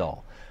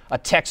Tyndall, a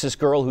Texas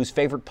girl whose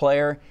favorite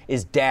player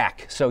is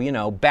Dak.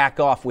 So, back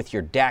off with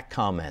your Dak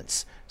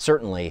comments.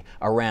 Certainly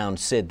around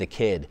Sid the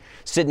Kid.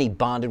 Sydney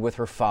bonded with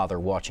her father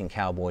watching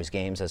Cowboys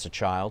games as a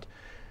child.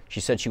 She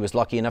said she was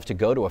lucky enough to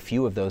go to a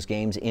few of those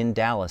games in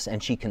Dallas,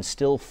 and she can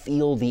still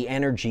feel the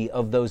energy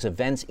of those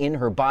events in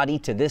her body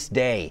to this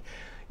day.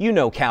 You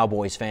know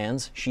Cowboys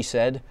fans, she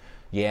said.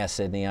 Yeah,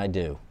 Sydney, I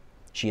do.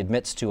 She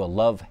admits to a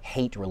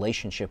love-hate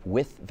relationship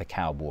with the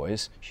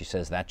Cowboys. She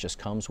says that just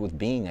comes with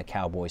being a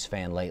Cowboys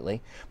fan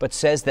lately, but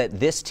says that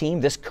this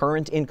team, this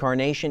current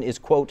incarnation, is,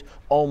 quote,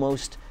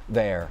 almost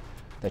there,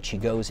 that she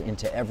goes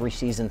into every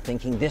season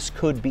thinking this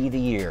could be the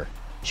year.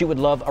 She would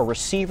love a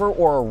receiver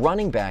or a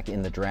running back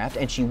in the draft,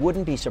 and she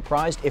wouldn't be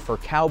surprised if her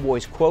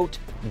Cowboys, quote,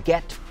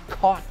 get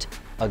caught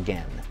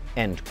again,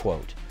 end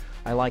quote.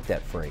 I like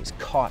that phrase,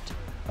 caught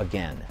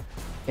again.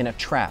 In a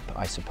trap,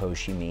 I suppose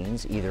she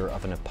means, either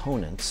of an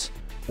opponent's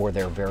or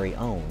their very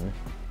own.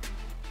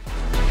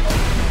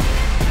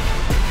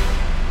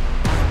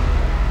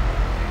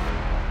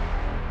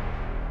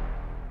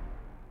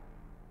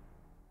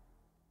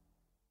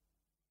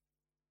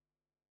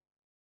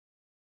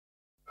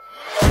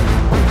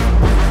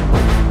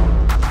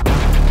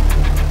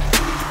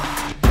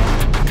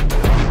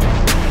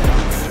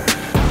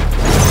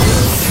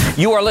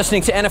 You are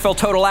listening to NFL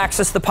Total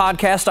Access, the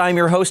podcast. I'm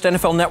your host,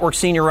 NFL Network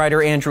senior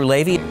writer Andrew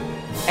Levy.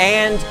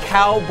 And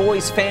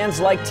Cowboys fans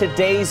like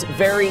today's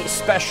very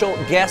special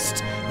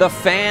guest, the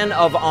fan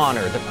of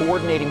honor, the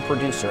coordinating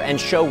producer and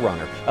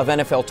showrunner of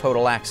NFL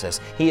Total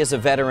Access. He is a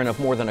veteran of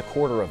more than a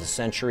quarter of a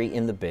century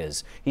in the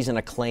biz. He's an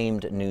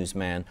acclaimed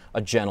newsman, a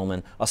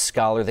gentleman, a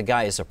scholar. The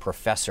guy is a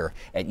professor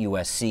at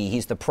USC.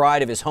 He's the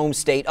pride of his home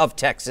state of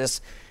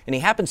Texas, and he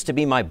happens to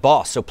be my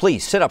boss. So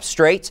please sit up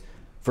straight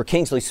for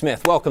Kingsley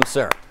Smith. Welcome,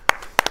 sir.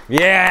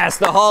 Yes,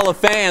 the Hall of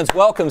Fans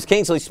welcomes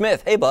Kingsley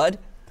Smith. Hey, bud.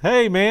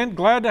 Hey, man,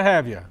 glad to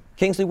have you.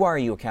 Kingsley, why are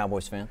you a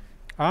Cowboys fan?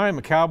 I am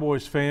a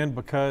Cowboys fan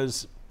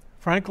because,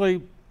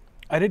 frankly,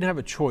 I didn't have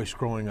a choice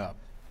growing up.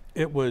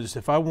 It was,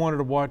 if I wanted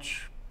to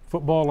watch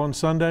football on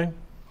Sunday,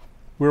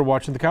 we were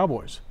watching the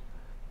Cowboys.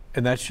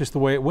 And that's just the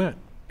way it went.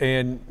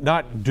 And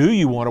not do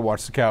you want to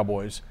watch the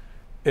Cowboys,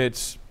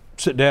 it's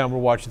sit down, we're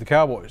watching the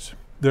Cowboys.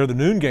 They're the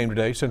noon game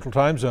today, Central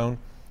Time Zone,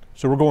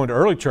 so we're going to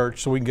early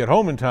church so we can get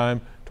home in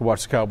time to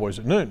watch the Cowboys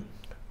at noon.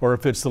 Or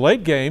if it's the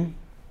late game,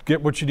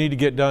 get what you need to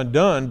get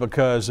done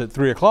because at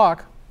 3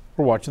 o'clock,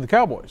 we're watching the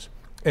Cowboys.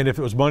 And if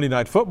it was Monday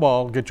Night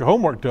Football, get your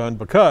homework done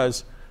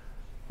because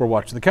we're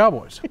watching the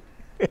Cowboys.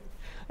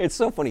 It's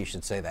so funny you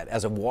should say that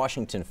as a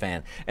Washington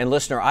fan. And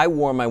listener, I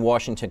wore my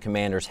Washington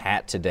Commanders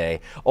hat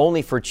today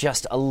only for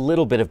just a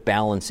little bit of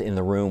balance in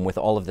the room with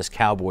all of this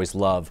Cowboys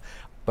love.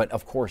 But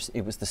of course,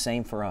 it was the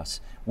same for us.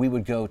 We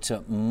would go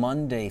to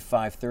Monday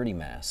 5:30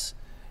 Mass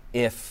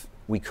if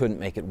we couldn't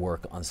make it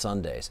work on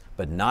Sundays,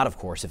 but not, of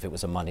course, if it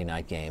was a Monday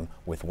night game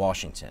with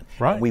Washington.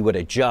 Right. We would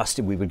adjust,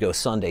 and we would go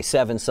Sunday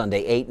 7,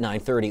 Sunday 8,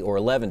 9:30, or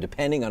 11,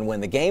 depending on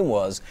when the game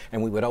was,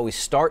 and we would always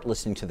start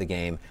listening to the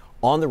game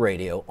on the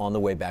radio on the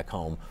way back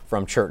home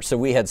from church. So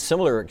we had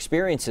similar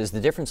experiences,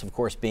 the difference, of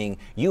course, being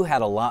you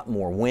had a lot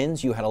more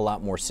wins, you had a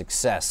lot more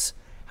success.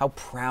 How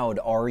proud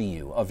are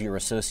you of your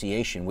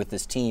association with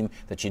this team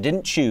that you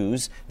didn't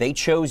choose, they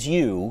chose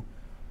you,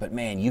 but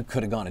man, you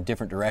could have gone a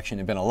different direction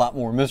and been a lot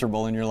more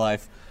miserable in your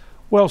life.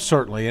 Well,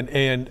 certainly,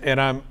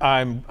 and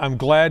I'm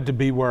glad to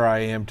be where I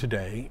am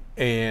today.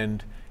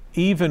 And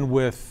even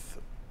with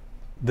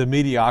the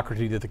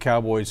mediocrity that the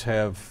Cowboys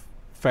have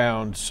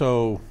found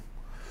so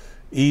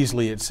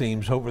easily, it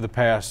seems, over the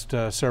past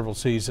several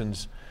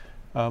seasons,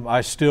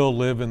 I still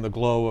live in the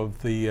glow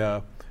of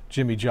the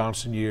Jimmy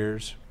Johnson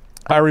years.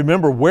 I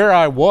remember where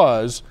I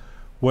was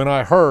when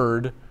I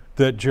heard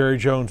that Jerry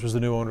Jones was the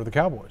new owner of the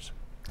Cowboys.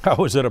 I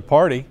was at a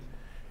party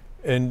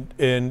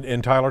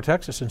in Tyler,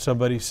 Texas, and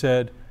somebody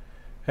said,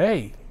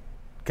 "Hey,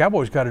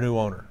 Cowboys got a new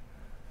owner."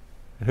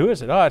 And who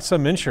is it? Oh, it's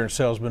some insurance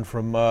salesman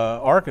from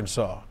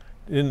Arkansas.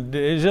 He's in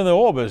the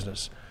oil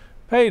business.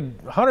 Paid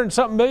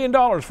 $100-something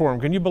million for him.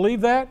 Can you believe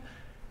that?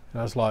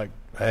 And I was like,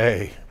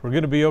 hey, we're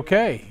going to be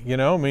okay. You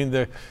know, I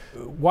mean,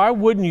 why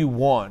wouldn't you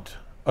want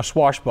a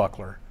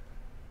swashbuckler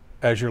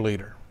as your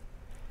leader?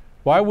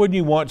 Why wouldn't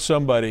you want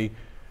somebody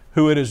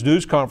who at his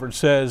news conference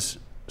says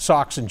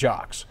socks and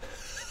jocks?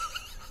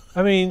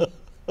 I mean,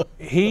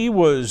 he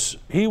was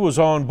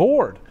on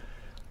board.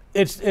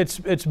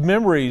 It's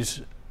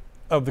memories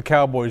of the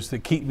Cowboys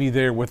that keep me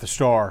there with the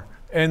star,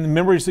 and the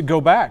memories that go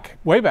back,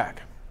 way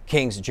back.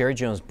 Kings, Jerry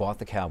Jones bought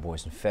the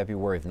Cowboys in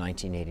February of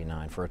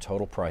 1989 for a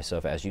total price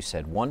of, as you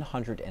said,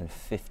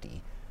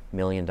 $150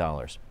 million.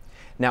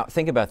 Now,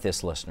 think about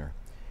this, listener.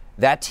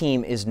 That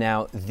team is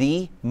now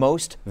the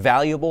most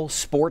valuable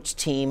sports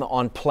team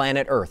on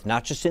planet Earth,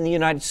 not just in the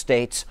United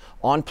States,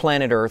 on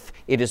planet Earth.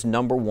 It is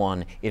number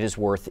one. It is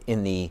worth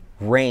in the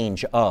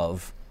range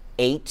of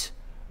 $8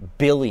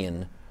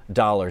 billion.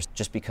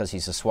 Just because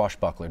he's a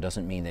swashbuckler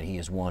doesn't mean that he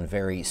is one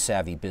very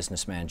savvy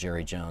businessman,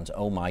 Jerry Jones.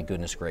 Oh, my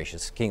goodness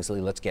gracious. Kingsley,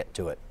 let's get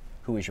to it.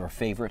 Who is your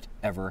favorite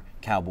ever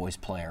Cowboys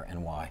player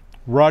and why?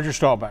 Roger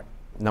Staubach.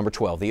 Number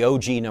 12, the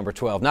OG number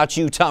 12. Not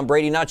you, Tom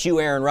Brady, not you,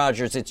 Aaron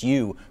Rodgers. It's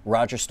you,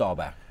 Roger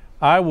Staubach.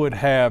 I would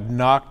have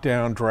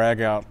knockdown,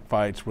 drag-out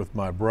fights with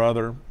my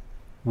brother,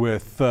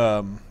 with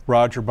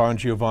Roger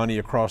Bongiovanni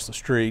across the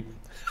street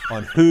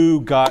on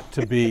who got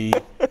to be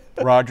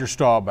Roger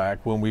Staubach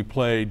when we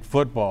played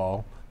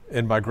football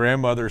in my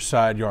grandmother's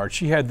side yard.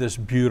 She had this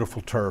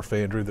beautiful turf,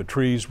 Andrew. The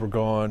trees were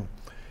gone.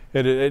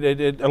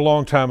 A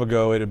long time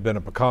ago, it had been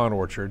a pecan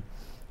orchard,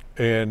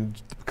 and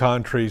the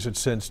pecan trees had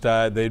since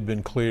died. They'd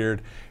been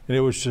cleared, and it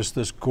was just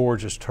this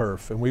gorgeous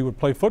turf, and we would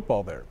play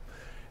football there.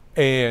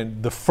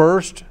 And the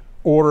first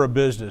order of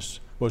business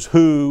was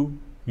who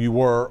you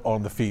were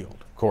on the field.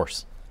 Of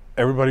course.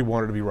 Everybody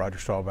wanted to be Roger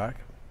Staubach,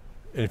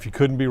 and if you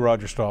couldn't be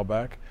Roger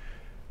Staubach,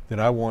 then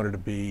I wanted to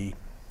be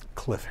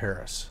Cliff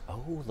Harris.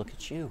 Oh, look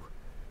at you.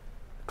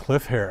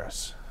 Cliff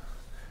Harris.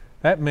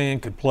 That man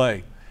could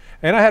play.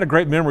 And I had a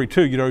great memory,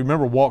 too. You know,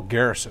 remember Walt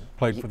Garrison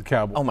played for the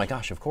Cowboys. Oh, my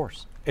gosh, of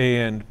course.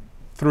 And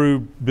through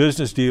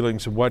business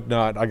dealings and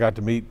whatnot, I got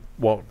to meet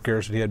Walt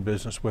Garrison. He had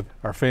business with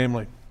our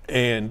family.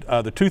 And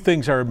the two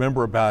things I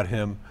remember about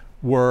him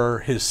were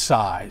his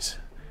size.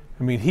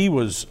 I mean, he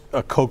was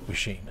a Coke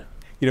machine.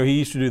 You know, he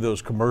used to do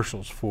those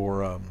commercials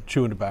for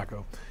chewing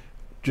tobacco,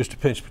 just a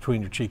pinch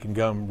between your cheek and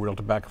gum, real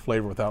tobacco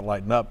flavor without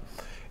lighting up.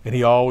 And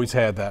he always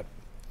had that.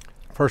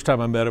 First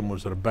time I met him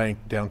was at a bank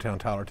downtown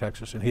Tyler,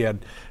 Texas, and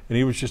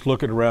he was just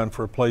looking around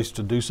for a place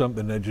to do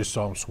something, and I just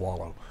saw him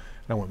swallow.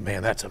 And I went,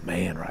 man, that's a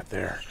man right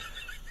there.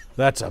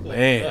 That's a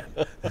man.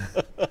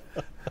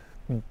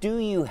 Do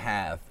you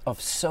have, of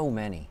so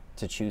many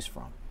to choose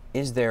from,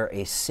 is there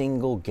a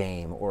single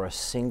game or a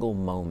single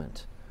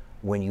moment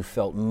when you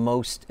felt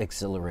most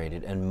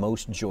exhilarated and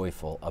most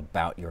joyful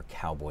about your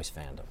Cowboys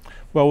fandom?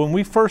 Well, when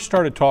we first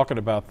started talking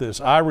about this,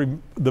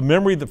 the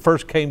memory that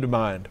first came to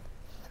mind,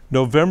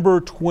 November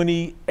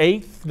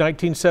 28th,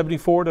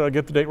 1974. Did I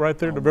get the date right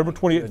there? November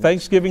 28th,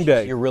 Thanksgiving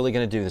Day. You're really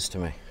going to do this to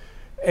me.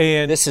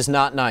 And this is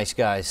not nice,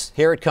 guys.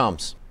 Here it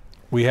comes.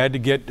 We had to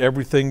get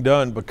everything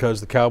done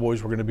because the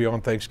Cowboys were going to be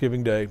on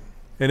Thanksgiving Day.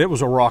 And it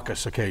was a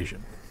raucous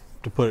occasion,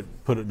 to put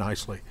it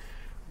nicely.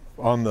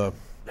 On the,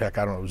 I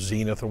don't know,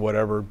 Zenith or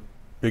whatever,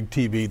 big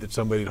TV that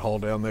somebody had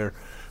hauled down there.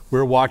 We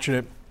were watching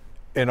it,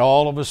 and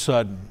all of a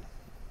sudden,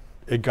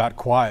 it got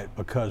quiet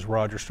because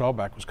Roger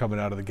Staubach was coming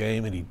out of the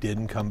game, and he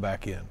didn't come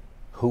back in.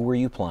 Who were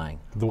you playing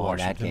on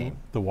that game?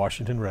 The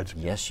Washington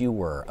Redskins. Yes, you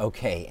were.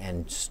 Okay,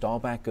 and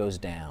Staubach goes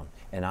down.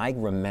 And I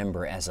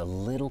remember as a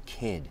little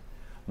kid,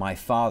 my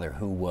father,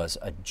 who was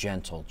a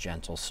gentle,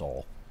 gentle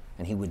soul,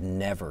 and he would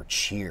never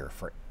cheer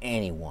for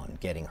anyone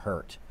getting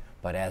hurt.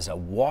 But as a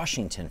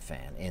Washington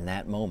fan in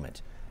that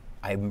moment,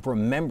 I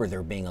remember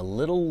there being a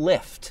little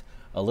lift,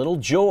 a little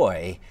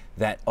joy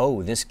that,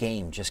 oh, this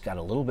game just got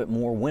a little bit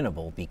more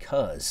winnable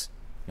because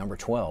number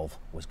 12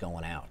 was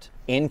going out.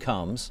 In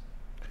comes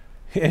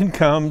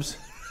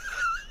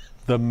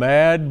the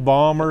Mad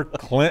Bomber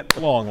Clint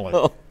Longley.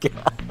 Oh,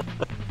 God.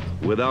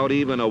 Without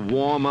even a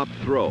warm-up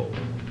throw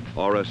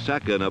or a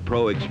second of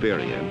pro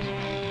experience,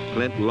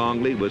 Clint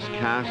Longley was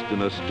cast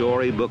in a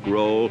storybook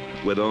role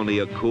with only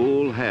a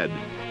cool head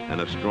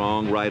and a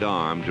strong right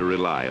arm to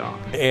rely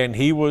on. And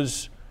he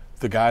was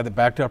the guy that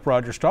backed up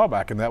Roger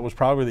Staubach, and that was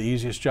probably the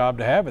easiest job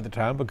to have at the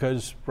time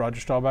because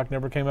Roger Staubach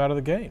never came out of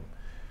the game,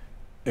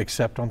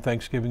 except on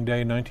Thanksgiving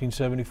Day in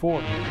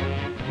 1974.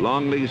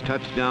 Longley's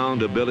touchdown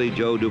to Billy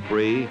Joe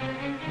Dupree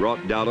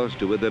brought Dallas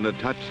to within a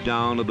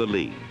touchdown of the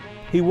lead.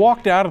 He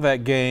walked out of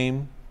that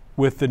game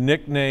with the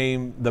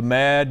nickname the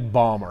Mad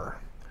Bomber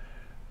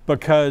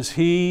because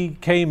he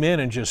came in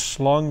and just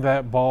slung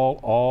that ball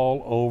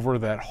all over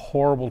that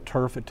horrible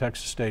turf at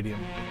Texas Stadium.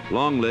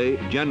 Longley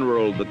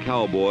generaled the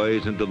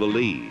Cowboys into the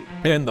lead.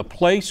 And the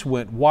place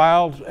went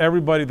wild.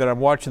 Everybody that I'm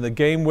watching the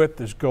game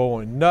with is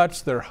going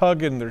nuts. They're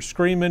hugging, they're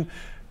screaming.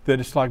 That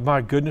it's like,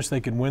 my goodness,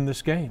 they can win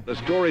this game. The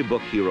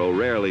storybook hero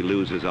rarely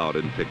loses out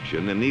in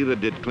fiction, and neither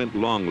did Clint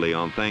Longley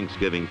on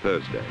Thanksgiving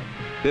Thursday.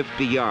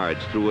 50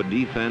 yards through a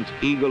defense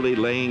eagerly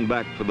laying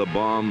back for the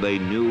bomb they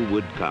knew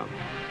would come.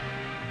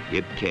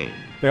 It came.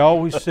 They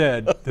always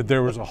said that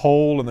there was a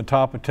hole in the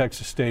top of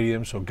Texas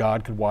Stadium so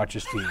God could watch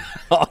his team.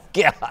 Oh,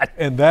 God.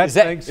 And is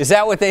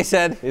that what they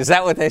said? Is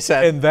that what they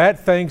said? And that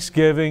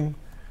Thanksgiving,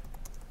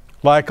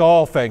 like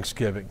all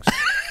Thanksgivings,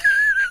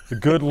 the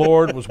good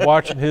Lord was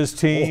watching his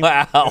team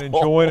and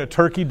enjoying a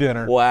turkey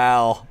dinner.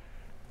 Wow.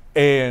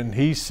 And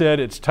he said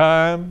it's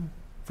time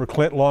for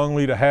Clint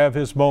Longley to have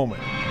his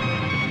moment.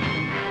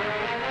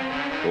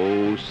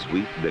 Oh,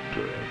 sweet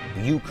victory.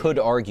 You could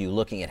argue,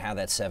 looking at how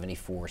that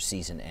 74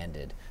 season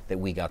ended, that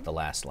we got the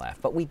last laugh,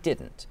 but we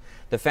didn't.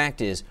 The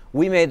fact is,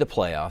 we made the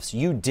playoffs.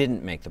 You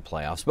didn't make the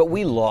playoffs, but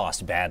we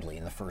lost badly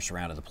in the first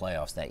round of the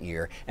playoffs that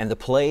year. And the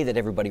play that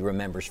everybody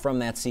remembers from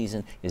that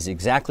season is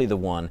exactly the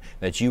one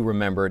that you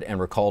remembered and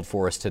recalled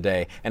for us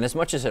today. And as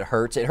much as it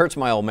hurts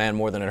my old man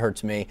more than it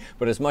hurts me,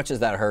 but as much as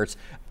that hurts,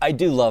 I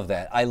do love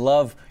that. I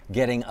love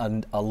getting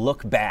a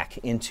look back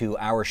into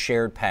our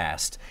shared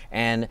past.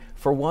 And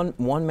for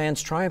one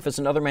man's triumph is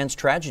another man's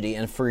tragedy.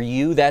 And for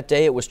you that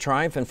day it was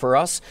triumph, and for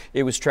us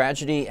it was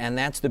tragedy, and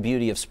that's the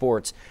beauty of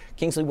sports.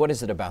 Kingsley, what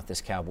is it about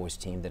this Cowboys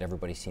team that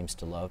everybody seems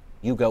to love?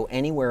 You go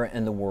anywhere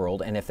in the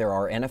world, and if there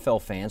are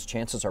NFL fans,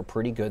 chances are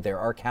pretty good there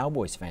are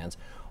Cowboys fans.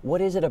 What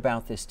is it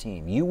about this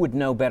team? You would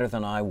know better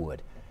than I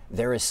would.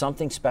 There is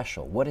something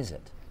special. What is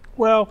it?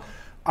 Well,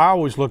 I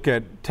always look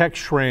at Tex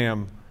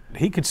Schramm.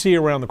 He could see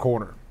around the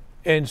corner.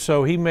 And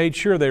so he made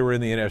sure they were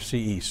in the NFC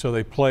East, so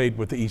they played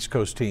with the East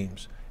Coast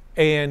teams.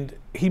 And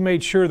he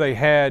made sure they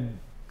had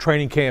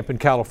training camp in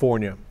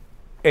California.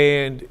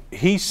 And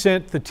he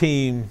sent the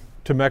team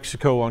to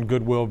Mexico on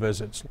goodwill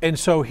visits. And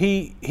so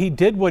he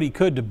did what he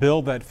could to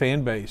build that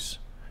fan base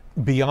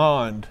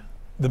beyond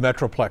the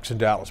Metroplex in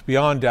Dallas,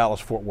 beyond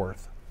Dallas-Fort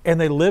Worth. And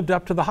they lived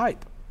up to the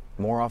hype.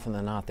 More often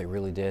than not, they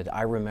really did.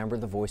 I remember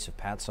the voice of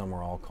Pat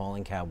Summerall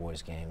calling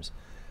Cowboys games.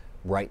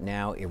 Right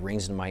now, it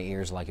rings in my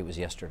ears like it was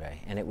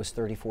yesterday, and it was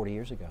 30, 40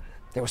 years ago.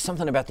 There was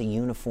something about the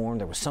uniform.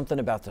 There was something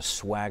about the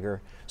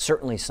swagger,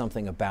 certainly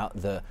something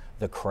about the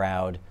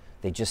crowd.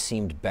 They just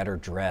seemed better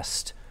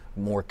dressed,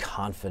 more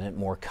confident,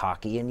 more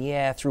cocky. And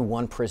yeah, through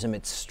one prism,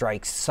 it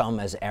strikes some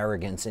as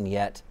arrogance, and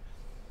yet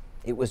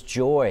it was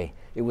joy.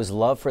 It was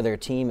love for their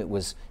team. It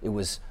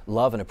was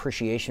love and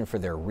appreciation for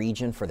their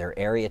region, for their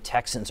area.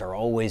 Texans are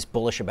always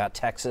bullish about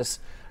Texas.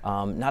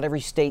 Not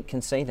every state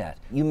can say that.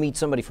 You meet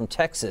somebody from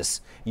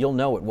Texas, you'll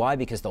know it. Why?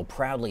 Because they'll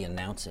proudly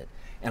announce it.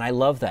 And I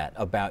love that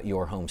about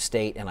your home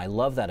state, and I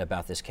love that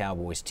about this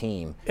Cowboys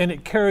team. And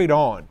it carried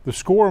on. The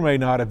score may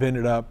not have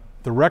ended up,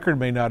 the record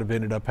may not have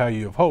ended up how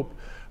you have hoped,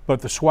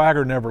 but the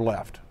swagger never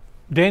left.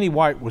 Danny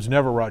White was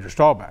never Roger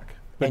Staubach.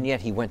 And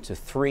yet he went to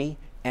 3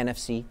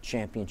 NFC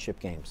championship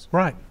games.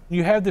 Right.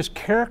 You have this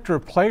character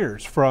of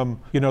players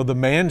from, the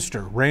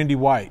Manster, Randy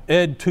White,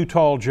 Ed Too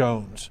Tall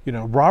Jones,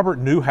 Robert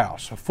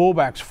Newhouse, a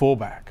fullback's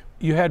fullback.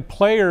 You had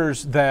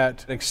players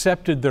that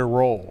accepted their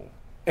role,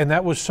 and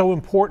that was so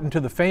important to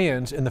the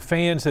fans and the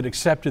fans that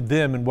accepted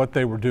them and what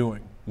they were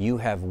doing. You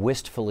have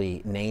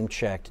wistfully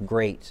name-checked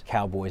great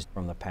Cowboys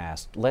from the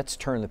past. Let's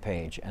turn the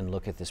page and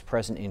look at this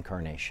present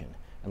incarnation,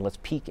 and let's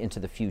peek into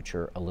the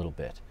future a little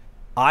bit.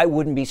 I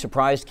wouldn't be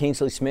surprised,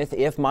 Kingsley Smith,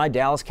 if my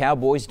Dallas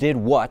Cowboys did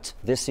what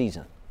this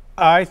season?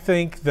 I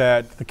think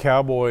that the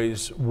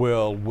Cowboys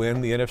will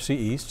win the NFC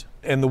East,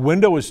 and the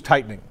window is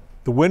tightening.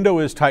 The window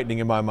is tightening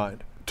in my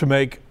mind to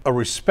make a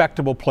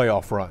respectable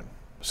playoff run,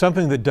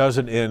 something that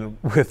doesn't end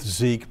with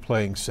Zeke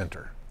playing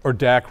center or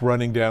Dak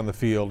running down the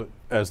field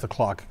as the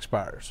clock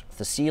expires.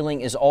 The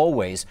ceiling is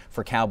always,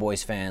 for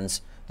Cowboys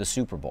fans, the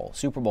Super Bowl.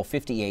 Super Bowl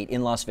 58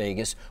 in Las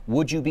Vegas.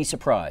 Would you be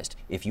surprised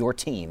if your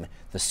team,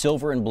 the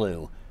Silver and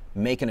Blue,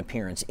 make an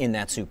appearance in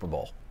that Super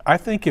Bowl? I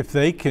think if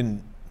they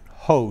can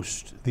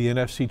host the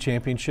NFC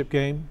Championship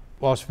game,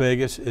 Las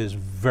Vegas is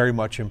very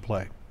much in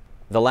play.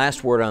 The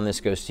last word on this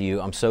goes to you.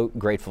 I'm so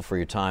grateful for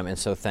your time and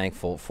so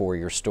thankful for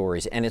your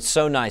stories. And it's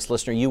so nice,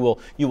 listener, you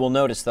will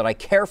notice that I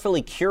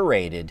carefully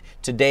curated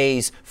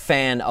today's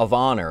fan of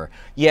honor.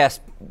 Yes,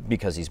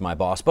 because he's my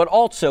boss, but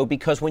also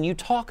because when you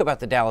talk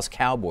about the Dallas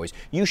Cowboys,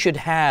 you should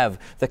have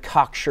the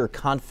cocksure,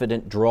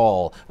 confident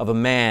drawl of a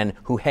man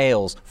who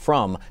hails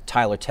from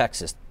Tyler,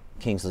 Texas.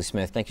 Kingsley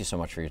Smith, thank you so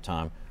much for your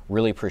time.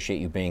 Really appreciate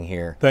you being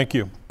here. Thank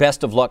you.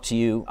 Best of luck to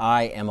you.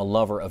 I am a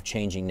lover of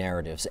changing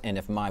narratives, and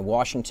if my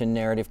Washington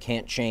narrative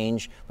can't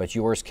change, but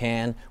yours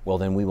can, well,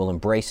 then we will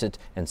embrace it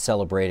and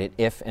celebrate it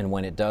if and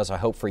when it does. I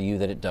hope for you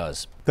that it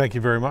does. Thank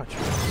you very much.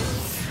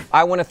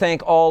 I want to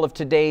thank all of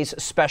today's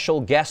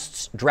special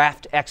guests,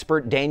 draft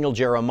expert Daniel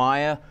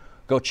Jeremiah.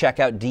 Go check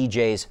out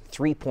DJ's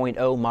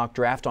 3.0 mock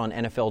draft on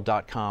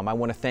NFL.com. I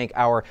want to thank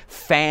our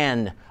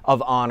fan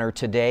of honor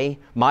today,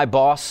 my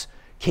boss,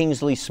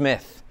 Kingsley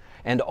Smith,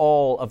 and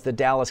all of the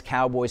Dallas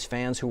Cowboys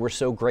fans who were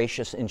so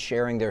gracious in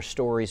sharing their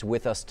stories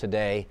with us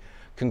today.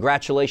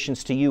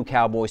 Congratulations to you,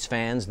 Cowboys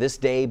fans. This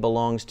day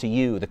belongs to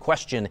you. The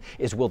question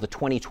is, will the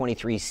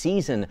 2023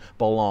 season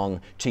belong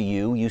to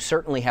you? You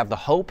certainly have the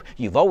hope.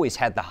 You've always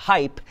had the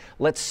hype.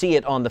 Let's see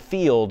it on the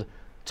field.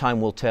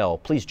 Time will tell.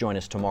 Please join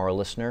us tomorrow,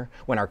 listener,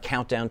 when our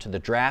countdown to the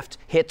draft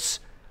hits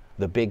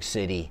the big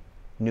city,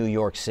 New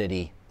York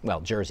City. Well,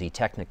 Jersey,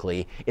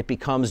 technically. It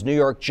becomes New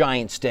York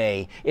Giants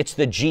Day. It's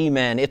the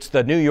G-Men. It's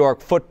the New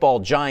York Football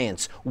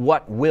Giants.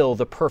 What will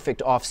the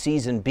perfect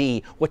offseason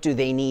be? What do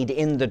they need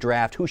in the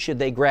draft? Who should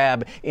they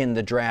grab in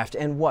the draft?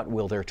 And what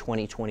will their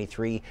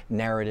 2023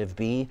 narrative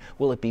be?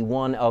 Will it be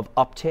one of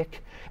uptick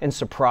and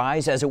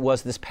surprise as it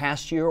was this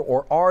past year?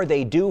 Or are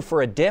they due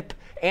for a dip?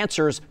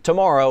 Answers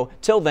tomorrow.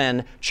 Till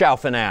then, ciao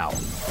for now.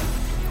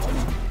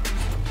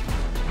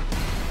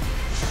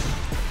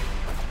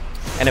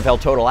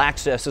 NFL Total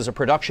Access is a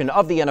production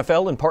of the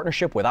NFL in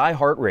partnership with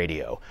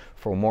iHeartRadio.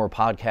 For more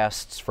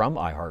podcasts from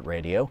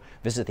iHeartRadio,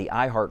 visit the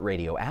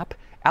iHeartRadio app,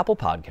 Apple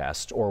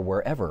Podcasts, or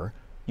wherever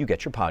you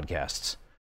get your podcasts.